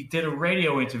a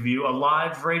radio interview, a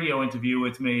live radio interview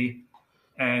with me.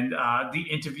 And the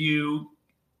interview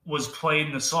was played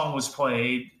and the song was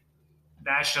played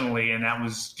nationally, and that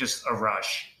was just a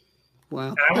rush. Wow.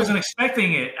 And I wasn't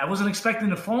expecting it. I wasn't expecting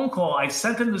the phone call. I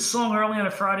sent him the song early on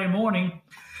a Friday morning.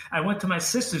 I went to my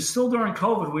sister's, still during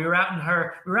COVID. We were out in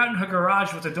her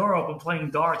garage with the door open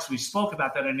playing darts. We spoke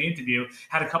about that in the interview,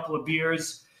 had a couple of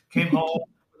beers, came home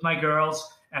with my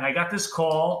girls, and I got this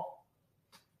call,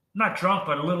 not drunk,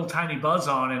 but a little tiny buzz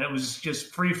on, and it was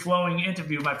just free-flowing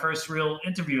interview, my first real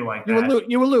interview like that.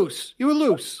 You were loose.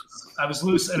 I was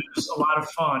loose, and it was a lot of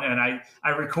fun, and I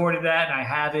recorded that, and I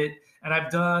have it, and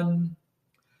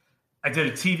I did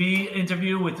a TV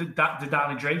interview with the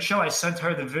Donna Drake show. I sent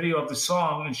her the video of the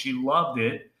song, and she loved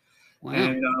it, wow.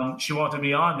 And she wanted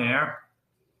me on there,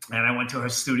 and I went to her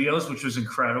studios, which was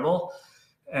incredible,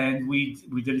 and we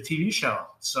did a TV show,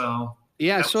 so...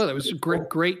 Yeah, I saw that. It was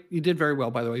great. You did very well,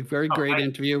 by the way. Very great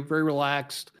interview. Very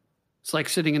relaxed. It's like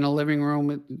sitting in a living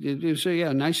room. It was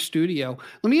a nice studio.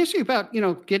 Let me ask you about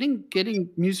getting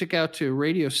music out to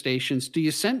radio stations. Do you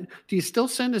still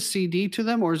send a CD to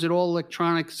them, or is it all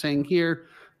electronic? Saying here,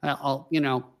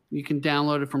 you can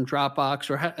download it from Dropbox,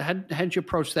 or how did you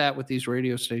approach that with these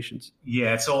radio stations?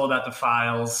 Yeah, it's all about the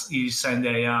files. You send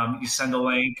a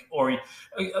link, or.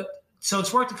 So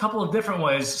it's worked a couple of different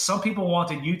ways. Some people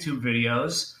wanted YouTube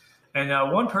videos, and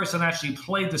one person actually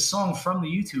played the song from the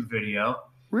YouTube video.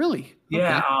 Really?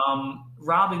 Yeah. Okay.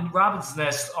 Robin's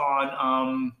Nest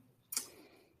on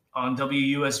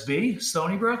WUSB,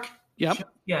 Stony Brook. Yep.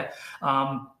 Yeah.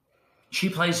 She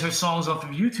plays her songs off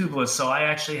of YouTube list, so I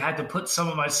actually had to put some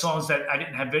of my songs that I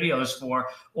didn't have videos for,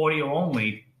 audio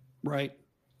only, right,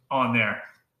 on there.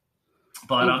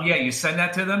 But you send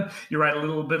that to them. You write a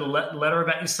little bit of letter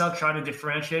about yourself, try to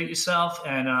differentiate yourself,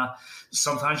 and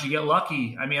sometimes you get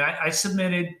lucky. I mean, I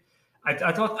submitted.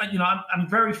 I thought, I'm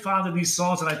very fond of these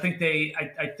songs, and I think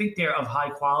they're of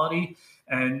high quality.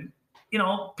 And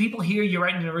people hear you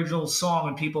writing an original song,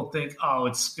 and people think, oh,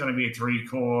 it's going to be a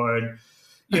 3-chord,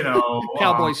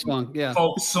 cowboy song, yeah,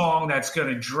 folk song that's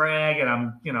going to drag,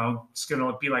 and it's going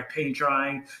to be like paint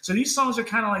drying. So these songs are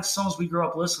kind of like songs we grew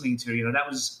up listening to. That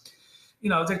was.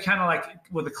 They're kind of like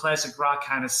with a classic rock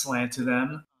kind of slant to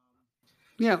them.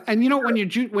 Yeah, and when you're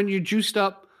juiced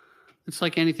up, it's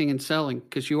like anything in selling,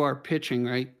 because you are pitching,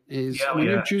 right?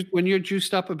 When you're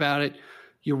juiced up about it,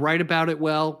 you write about it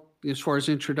well as far as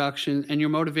introduction, and you're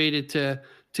motivated to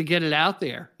get it out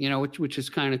there. Which is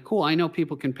kind of cool. I know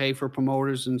people can pay for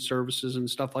promoters and services and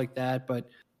stuff like that, but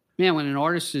man, when an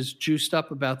artist is juiced up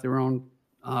about their own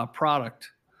product.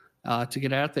 To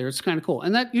get out there, it's kind of cool.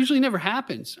 And that usually never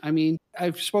happens. I mean,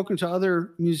 I've spoken to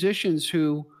other musicians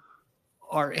who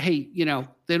are, they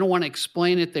don't want to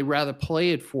explain it. They rather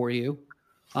play it for you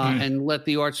and let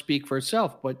the art speak for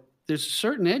itself. But there's a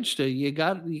certain edge to you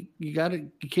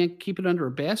can't keep it under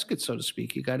a basket, so to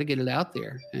speak. You got to get it out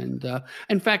there. And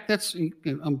in fact,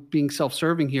 I'm being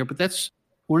self-serving here, but that's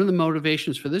one of the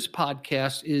motivations for this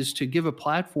podcast, is to give a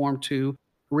platform to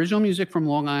original music from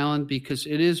Long Island, because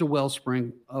it is a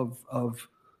wellspring of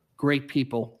great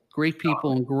people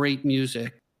and great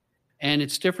music. And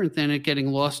it's different than it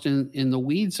getting lost in the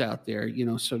weeds out there,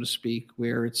 so to speak,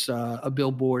 where it's a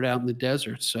billboard out in the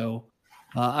desert. So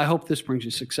I hope this brings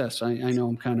you success. I know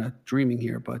I'm kind of dreaming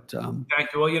here, but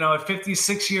thank you. Well, at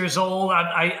 56 years old,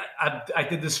 I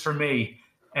did this for me,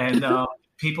 and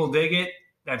people dig it.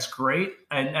 That's great,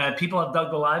 and people have dug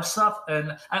the live stuff.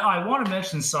 And I want to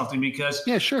mention something because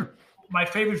sure. My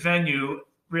favorite venue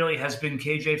really has been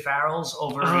KJ Farrell's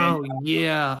over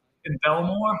in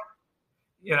Belmore.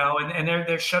 And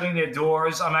they're shutting their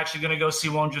doors. I'm actually going to go see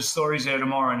Wondrous Stories there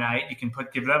tomorrow night. You can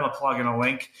give them a plug and a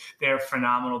link. They're a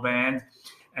phenomenal band.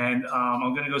 And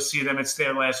I'm going to go see them. It's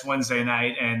their last Wednesday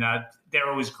night. And they're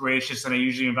always gracious. And they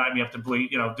usually invite me up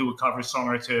to do a cover song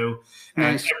or two.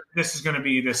 And nice. This is going to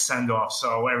be the send-off.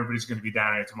 So everybody's going to be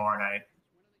down here tomorrow night.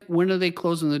 When are they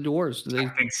closing the doors? I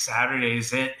think Saturday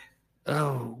is it.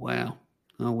 Oh, wow.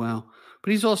 But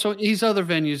he's other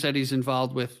venues that he's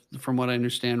involved with, from what I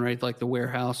understand, right? Like the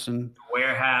Warehouse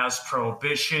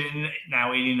Prohibition,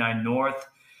 now 89 North.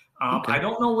 Okay. I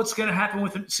don't know what's going to happen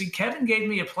with him. See, Kevin gave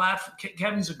me a platform.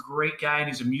 Kevin's a great guy, and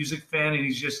he's a music fan, and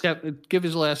he's just give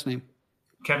his last name.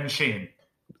 Kevin Sheehan.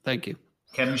 Thank you,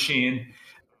 Kevin Sheehan.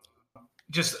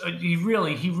 Just he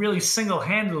really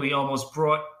single-handedly almost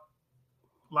brought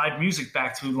live music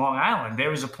back to Long Island. There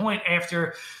was a point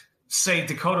after, say,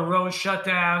 Dakota Road shut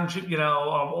down,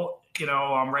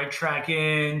 Right Track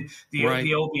Inn, the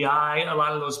OBI, a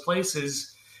lot of those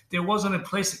places, there wasn't a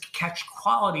place that could catch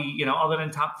quality, other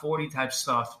than top 40 type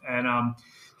stuff. And,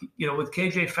 with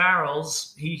KJ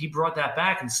Farrell's, he brought that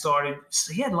back and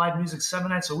he had live music 7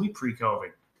 nights a week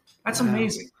pre-COVID. That's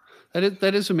amazing.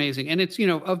 That is amazing. And it's,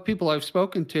 of people I've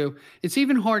spoken to, it's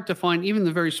even hard to find even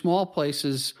the very small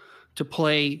places to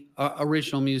play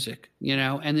original music,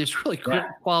 and there's really great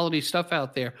quality stuff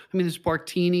out there. I mean, there's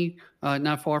Bartini,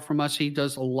 not far from us. He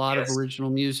does a lot of original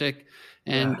music,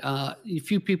 and a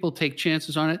few people take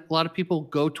chances on it. A lot of people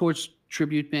go towards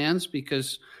tribute bands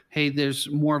because, hey, there's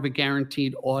more of a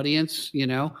guaranteed audience,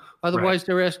 Otherwise,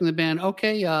 they're asking the band,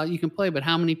 okay, you can play, but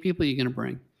how many people are you going to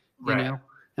bring?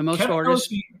 And most Kevin artists,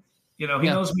 he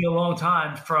knows me a long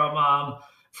time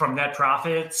from Net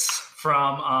Profits,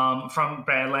 from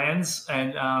Badlands,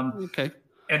 and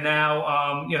and now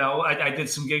I did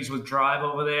some gigs with Drive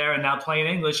over there, and now playing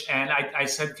English. And I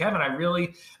said, Kevin,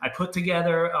 I put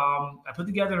together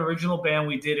an original band.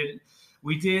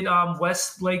 We did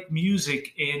Westlake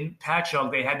Music in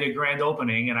Patchogue. They had their grand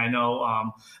opening, and I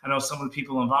know some of the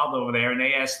people involved over there, and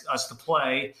they asked us to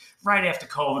play right after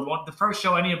COVID. The first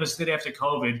show any of us did after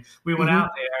COVID, we went out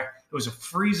there. It was a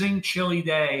freezing, chilly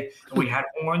day, and we had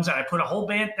horns, and I put a whole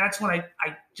band. That's when I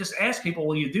just asked people,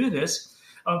 will you do this?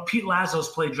 Pete Lazos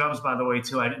played drums, by the way,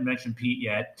 too. I didn't mention Pete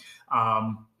yet.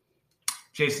 Lenny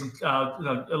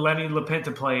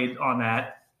LaPinta played on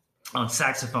that, on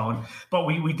saxophone. But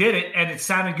we did it, and it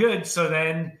sounded good. So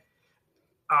then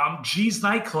G's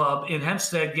Nightclub in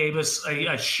Hempstead gave us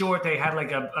a short. They had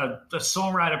like a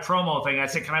songwriter promo thing. I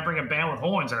said, can I bring a band with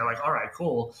horns? And they're like, all right,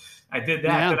 cool. I did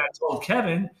that. Yeah. Then I told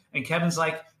Kevin, and Kevin's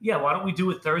like, yeah, why don't we do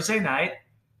it Thursday night?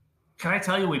 Can I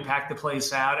tell you, we packed the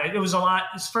place out. It was a lot.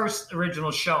 His first original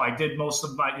show. I did most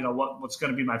of my, what's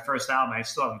going to be my first album. I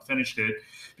still haven't finished it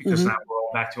because now we're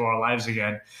all back to our lives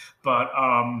again. But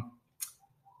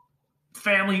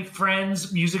family,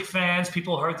 friends, music fans,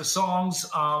 people heard the songs.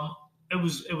 It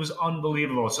was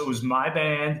unbelievable. So it was my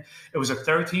band. It was a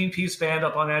 13-piece band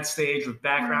up on that stage with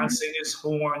background singers,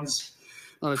 horns,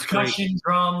 percussion,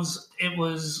 drums. It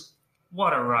was,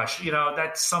 what a rush.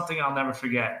 That's something I'll never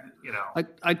forget.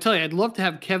 I tell you, I'd love to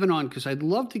have Kevin on because I'd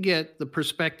love to get the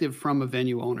perspective from a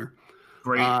venue owner.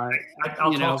 Great. I'll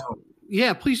talk to him.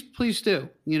 Yeah, please do.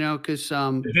 Because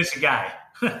this guy.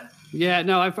 Yeah,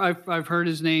 no, I've heard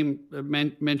his name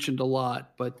mentioned a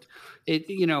lot, but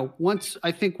once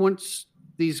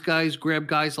these guys grab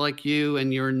guys like you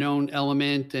and you're a known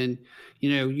element and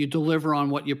you deliver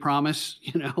on what you promise,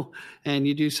 and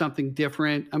you do something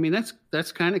different. I mean,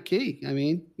 that's kind of key. I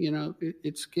mean,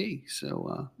 it's key.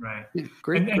 So right, yeah,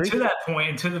 great. And to that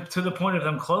point, and to the point of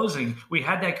them closing, we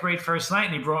had that great first night,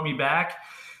 and he brought me back,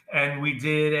 and we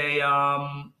did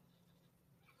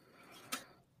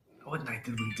what night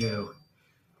did we do?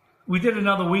 We did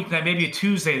another weeknight, maybe a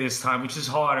Tuesday this time, which is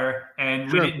harder, and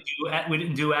Sure. we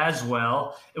didn't do as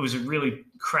well. It was a really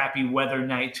crappy weather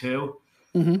night too,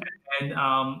 and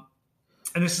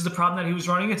this is the problem that he was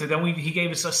running into. Then he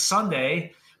gave us a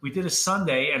Sunday. We did a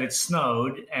Sunday, and it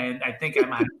snowed, and I think I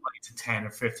might have played to 10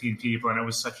 or 15 people, and it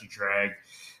was such a drag.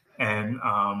 And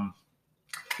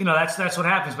that's what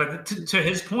happens. But to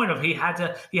his point of he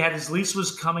had his lease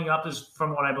was coming up, as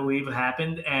from what I believe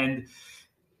happened, and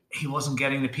he wasn't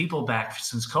getting the people back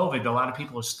since COVID. A lot of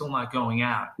people are still not going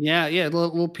out. Yeah.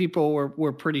 Little people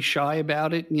were pretty shy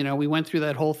about it. You know, we went through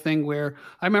that whole thing where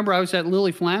I remember I was at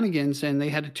Lily Flanagan's and they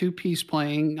had a 2-piece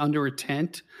playing under a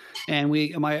tent, and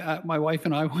my wife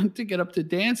and I went to get up to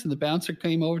dance, and the bouncer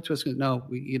came over to us and said, "No,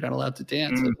 you're not allowed to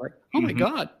dance." I was like, "Oh my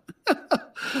God!"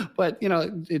 But you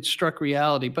know, it struck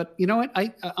reality. But you know what?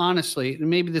 I honestly,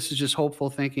 maybe this is just hopeful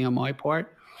thinking on my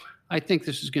part, I think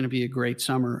this is going to be a great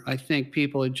summer. I think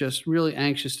people are just really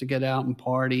anxious to get out and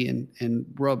party and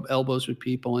rub elbows with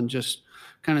people and just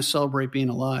kind of celebrate being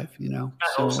alive, you know? I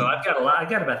hope so. I've got a lot. I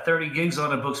got about 30 gigs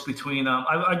on the books between,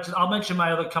 I'll mention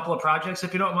my other couple of projects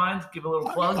if you don't mind. Give a little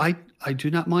plug. I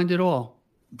do not mind at all.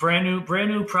 Brand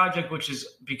new project, which is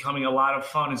becoming a lot of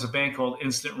fun, is a band called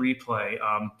Instant Replay.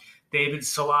 David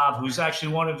Salav, who's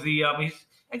actually one of the, I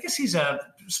guess he's a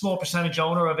small percentage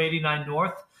owner of 89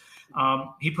 North.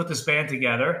 He put this band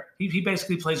together. He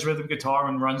basically plays rhythm guitar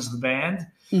and runs the band.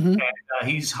 Mm-hmm. And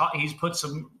he's put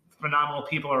some phenomenal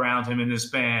people around him in this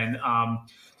band.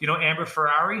 You know Amber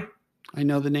Ferrari? I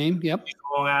know the name. Yep. She's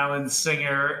a Long Island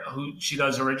singer who she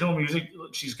does original music.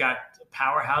 She's got a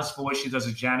powerhouse voice. She does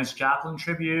a Janis Joplin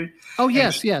tribute. Oh,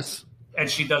 yes. And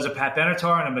she does a Pat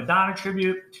Benatar and a Madonna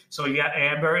tribute. So you got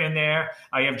Amber in there.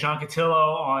 You have John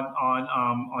Cotillo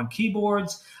on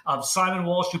keyboards. Simon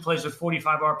Walsh, who plays with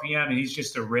 45 RPM, and he's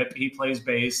just a rip. He plays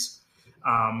bass.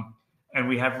 And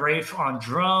we have Rafe on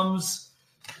drums.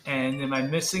 And am I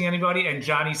missing anybody? And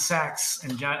Johnny Sax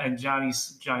and Johnny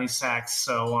Sax.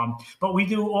 So, but we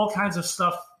do all kinds of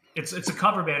stuff. It's a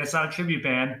cover band. It's not a tribute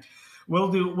band.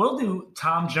 We'll do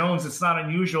Tom Jones. It's not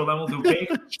unusual. Then we'll do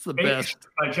Baker, it's the best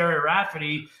by Jerry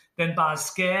Rafferty. Then Boz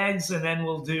Scaggs, and then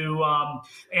we'll do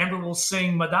Amber will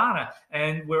sing Madonna,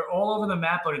 and we're all over the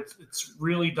map. But it's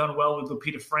really done well with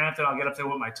Lupita Frampton. I'll get up there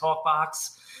with my talk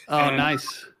box. Oh,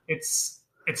 nice!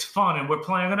 It's fun, and we're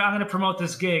playing. I'm going to promote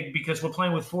this gig because we're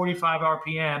playing with 45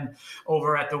 RPM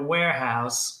over at the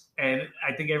Warehouse, and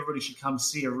I think everybody should come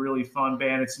see a really fun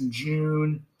band. It's in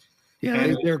June.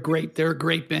 Yeah, they're great. They're a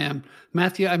great band.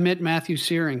 I met Matthew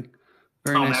Searing.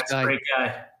 Very nice Matt's guy. A great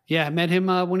guy. Yeah, I met him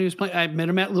when he was playing. I met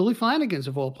him at Lily Flanagan's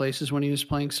of all places when he was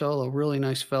playing solo. Really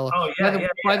nice fellow. Oh, yeah.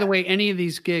 By the way, any of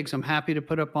these gigs, I'm happy to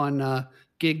put up on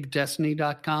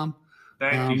gigdestiny.com.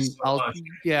 Thank you so much.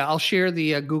 Yeah, I'll share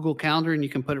the Google Calendar, and you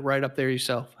can put it right up there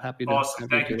yourself. Happy to. Awesome.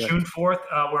 Thank you. June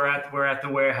 4th, we're at the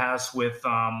Warehouse with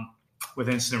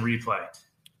Instant Replay.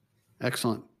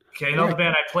 Excellent. Okay, another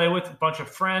band I play with, a bunch of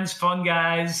friends, fun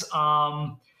guys.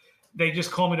 They just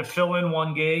called me to fill in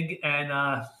one gig, and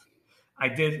I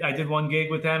did one gig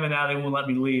with them, and now they won't let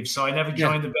me leave. So I never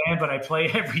joined the band, but I play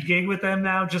every gig with them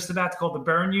now. Just about, it's called the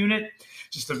Burn Unit.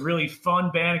 Just a really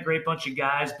fun band, a great bunch of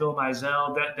guys. Bill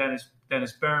Mizell,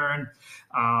 Dennis Byrne,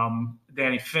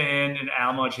 Danny Finn, and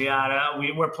Al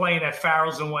Maggiata. We're playing at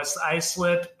Farrell's in West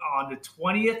Islip on the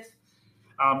 20th.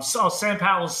 So Sam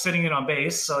Powell's sitting in on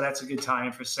bass, so that's a good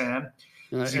time for Sam.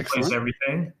 He plays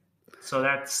everything. So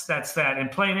that's that. And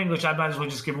Plain English, I might as well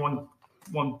just give one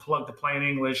plug to Plain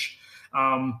English.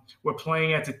 We're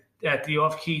playing at the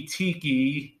Off Key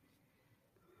Tiki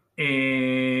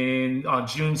on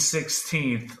June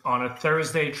 16th on a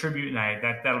Thursday tribute night.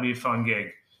 That'll be a fun gig.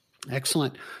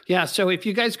 Excellent. Yeah. So if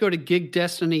you guys go to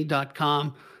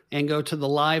gigdestiny.com and go to the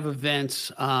live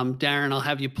events, Darren, I'll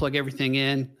have you plug everything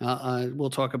in. We'll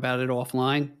talk about it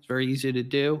offline. It's very easy to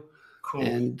do. Cool.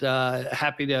 And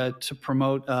happy to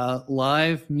promote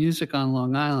live music on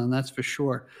Long Island. That's for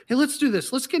sure. Hey, let's do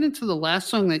this. Let's get into the last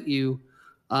song that you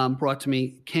brought to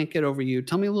me, Can't Get Over You.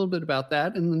 Tell me a little bit about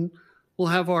that, and then we'll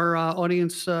have our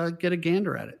audience get a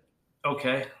gander at it.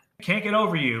 Okay. Can't Get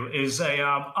Over You is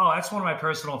that's one of my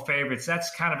personal favorites.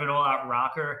 That's kind of an all-out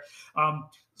rocker.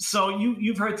 So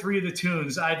you've heard 3 of the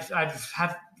tunes. I've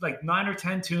had like 9 or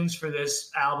 10 tunes for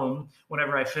this album.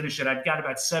 Whenever I finish it, I've got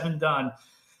about 7 done,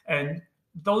 and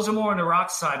those are more on the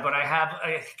rock side. But I have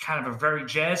a kind of a very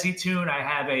jazzy tune. I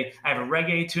have a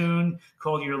reggae tune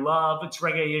called Your Love. It's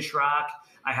reggae-ish rock.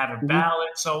 I have a ballad.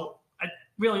 So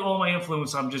really, all my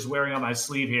influence I'm just wearing on my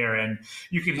sleeve here, and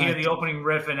you can hear the opening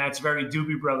riff, and that's very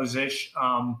Doobie Brothers-ish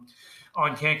on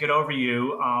Can't Get Over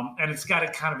You, and it's got a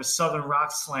kind of a southern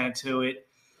rock slant to it.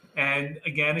 And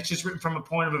again, it's just written from a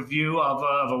point of view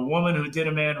of a woman who did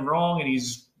a man wrong, and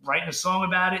he's writing a song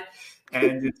about it.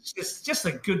 And it's just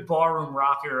a good barroom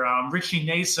rocker. Richie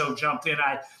Naso jumped in.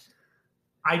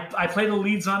 I play the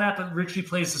leads on that, but Richie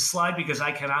plays the slide because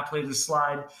I cannot play the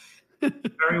slide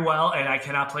very well, and I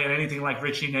cannot play it anything like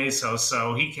Richie Naso.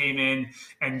 So he came in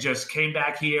and just came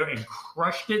back here and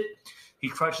crushed it. He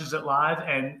crushes it live,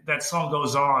 and that song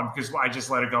goes on because I just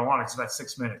let it go on. It's about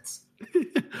 6 minutes.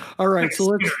 All right,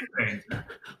 so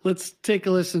let's take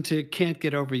a listen to Can't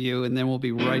Get Over You, and then we'll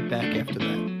be right back after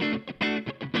that.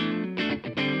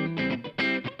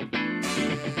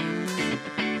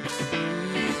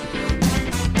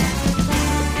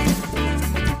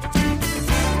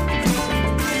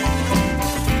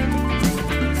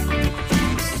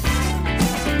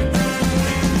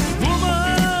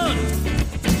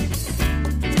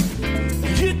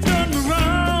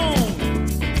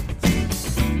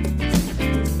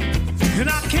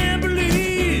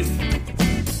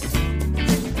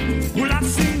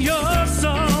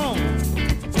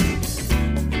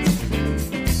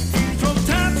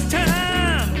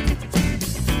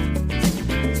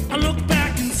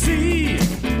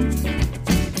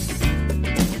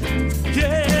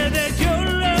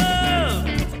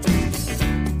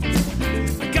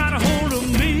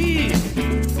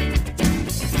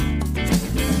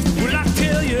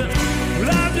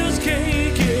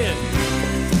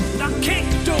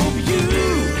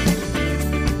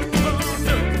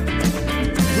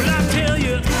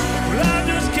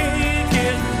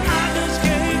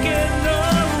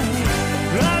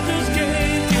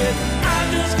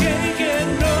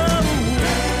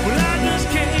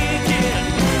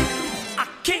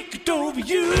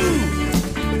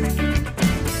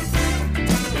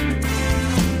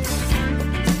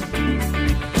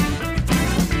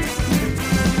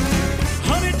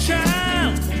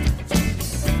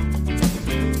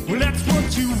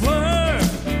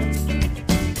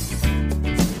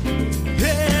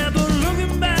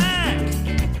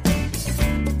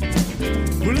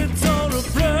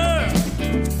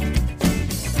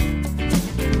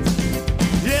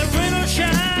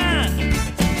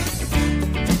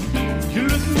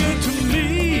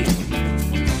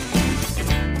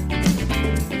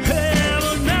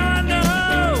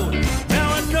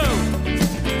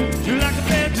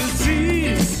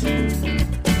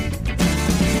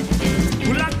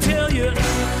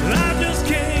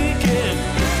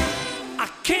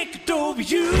 Can't get over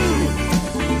you.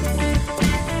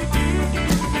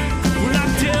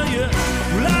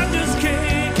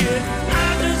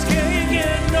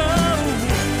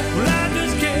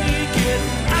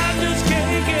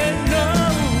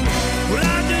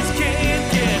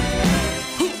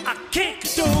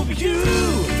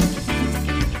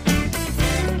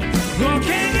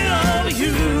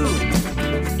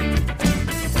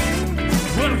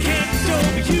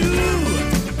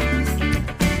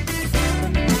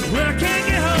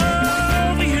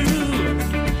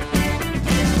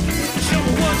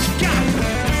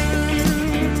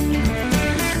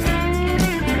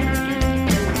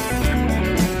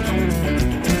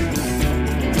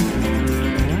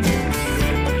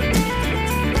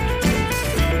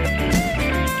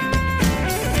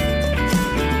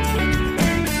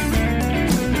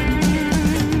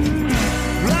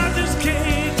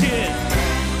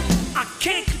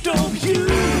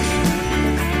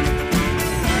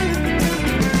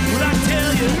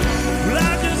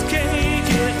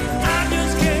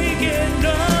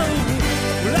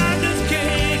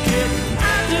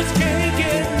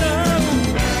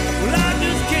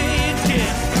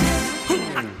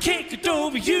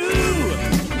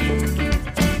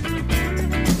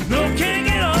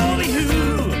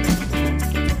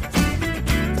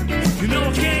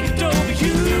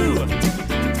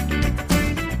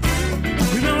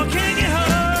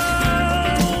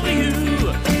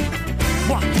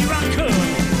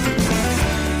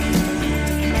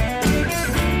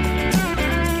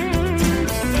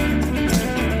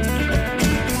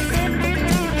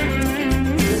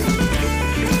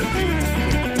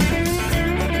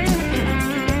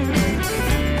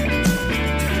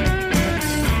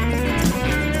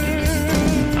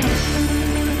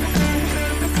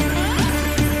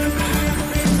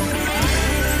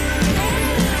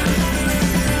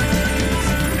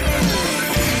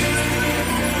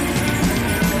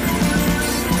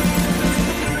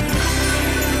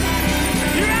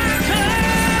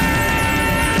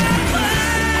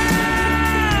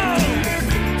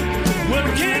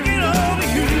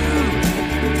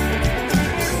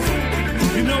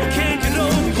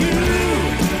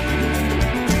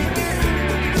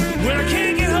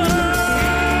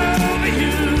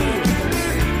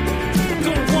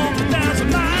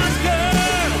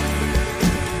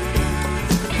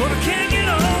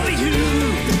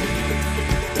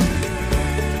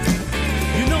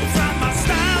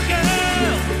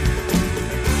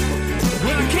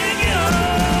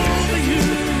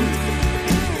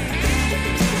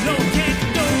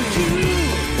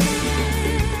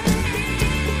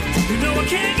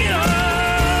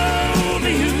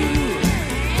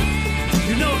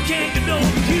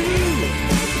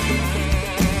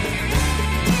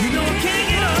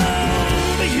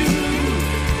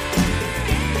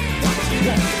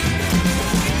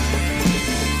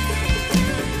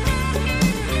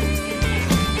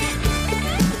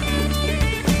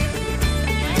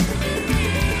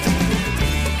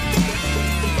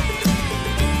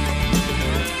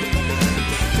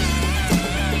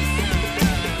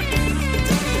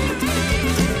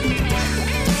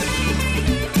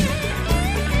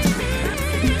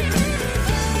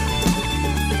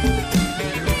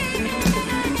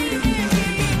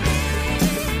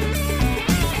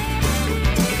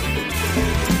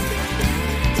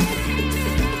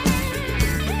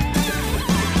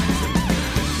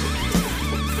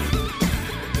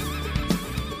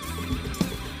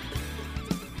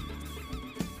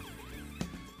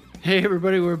 Hey,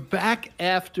 everybody, we're back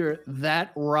after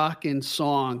that rockin'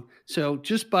 song. So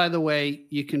just by the way,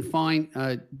 you can find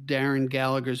Darren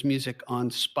Gallagher's music on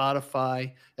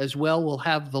Spotify as well. We'll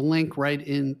have the link right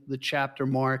in the chapter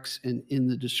marks and in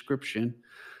the description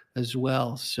as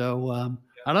well. So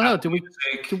I don't know. Do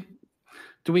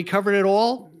we cover it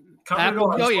all?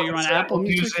 Apple, oh, yeah, you're on Apple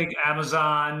Music,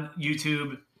 Amazon,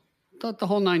 YouTube. The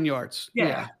whole 9 yards.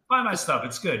 Yeah. Buy my stuff.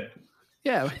 It's good.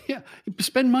 Yeah.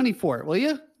 Spend money for it, will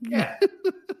you? Yeah.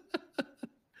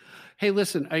 Hey,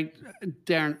 listen,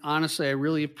 Darren, honestly, I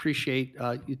really appreciate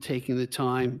you taking the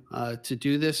time to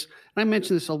do this. And I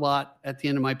mention this a lot at the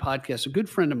end of my podcast. A good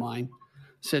friend of mine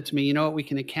said to me, you know what, we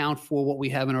can account for what we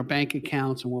have in our bank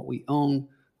accounts and what we own.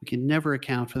 We can never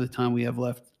account for the time we have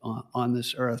left on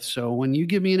this earth. So when you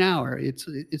give me an hour, it's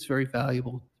very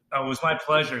valuable. Oh, it was my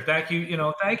pleasure. Thank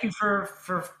you. Thank you for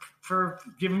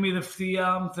giving me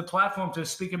the platform to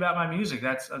speak about my music.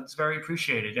 That's very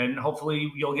appreciated. And hopefully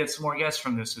you'll get some more guests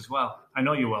from this as well. I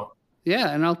know you will. Yeah.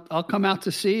 And I'll come out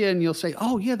to see you and you'll say,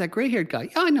 oh yeah, that gray haired guy.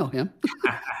 Yeah, I know him.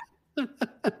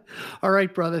 All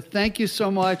right, brother. Thank you so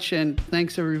much. And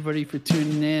thanks everybody for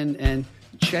tuning in, and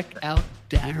check out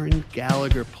Darren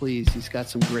Gallagher, please. He's got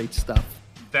some great stuff.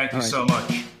 Thank you so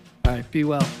much. All right. Be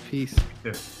well. Peace.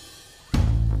 Yeah.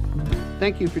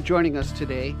 Thank you for joining us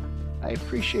today. I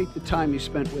appreciate the time you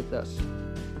spent with us.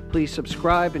 Please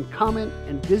subscribe and comment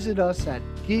and visit us at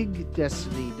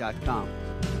gigdestiny.com.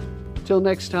 Till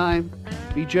next time,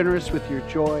 be generous with your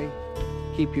joy,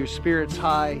 keep your spirits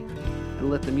high,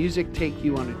 and let the music take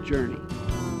you on a journey.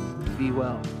 Be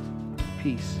well.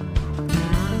 Peace.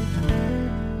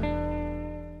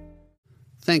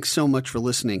 Thanks so much for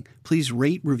listening. Please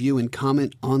rate, review, and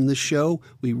comment on the show.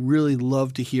 We really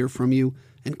love to hear from you.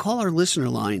 And call our listener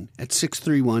line at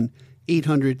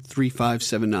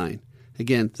 631-800-3579.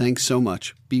 Again, thanks so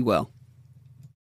much. Be well.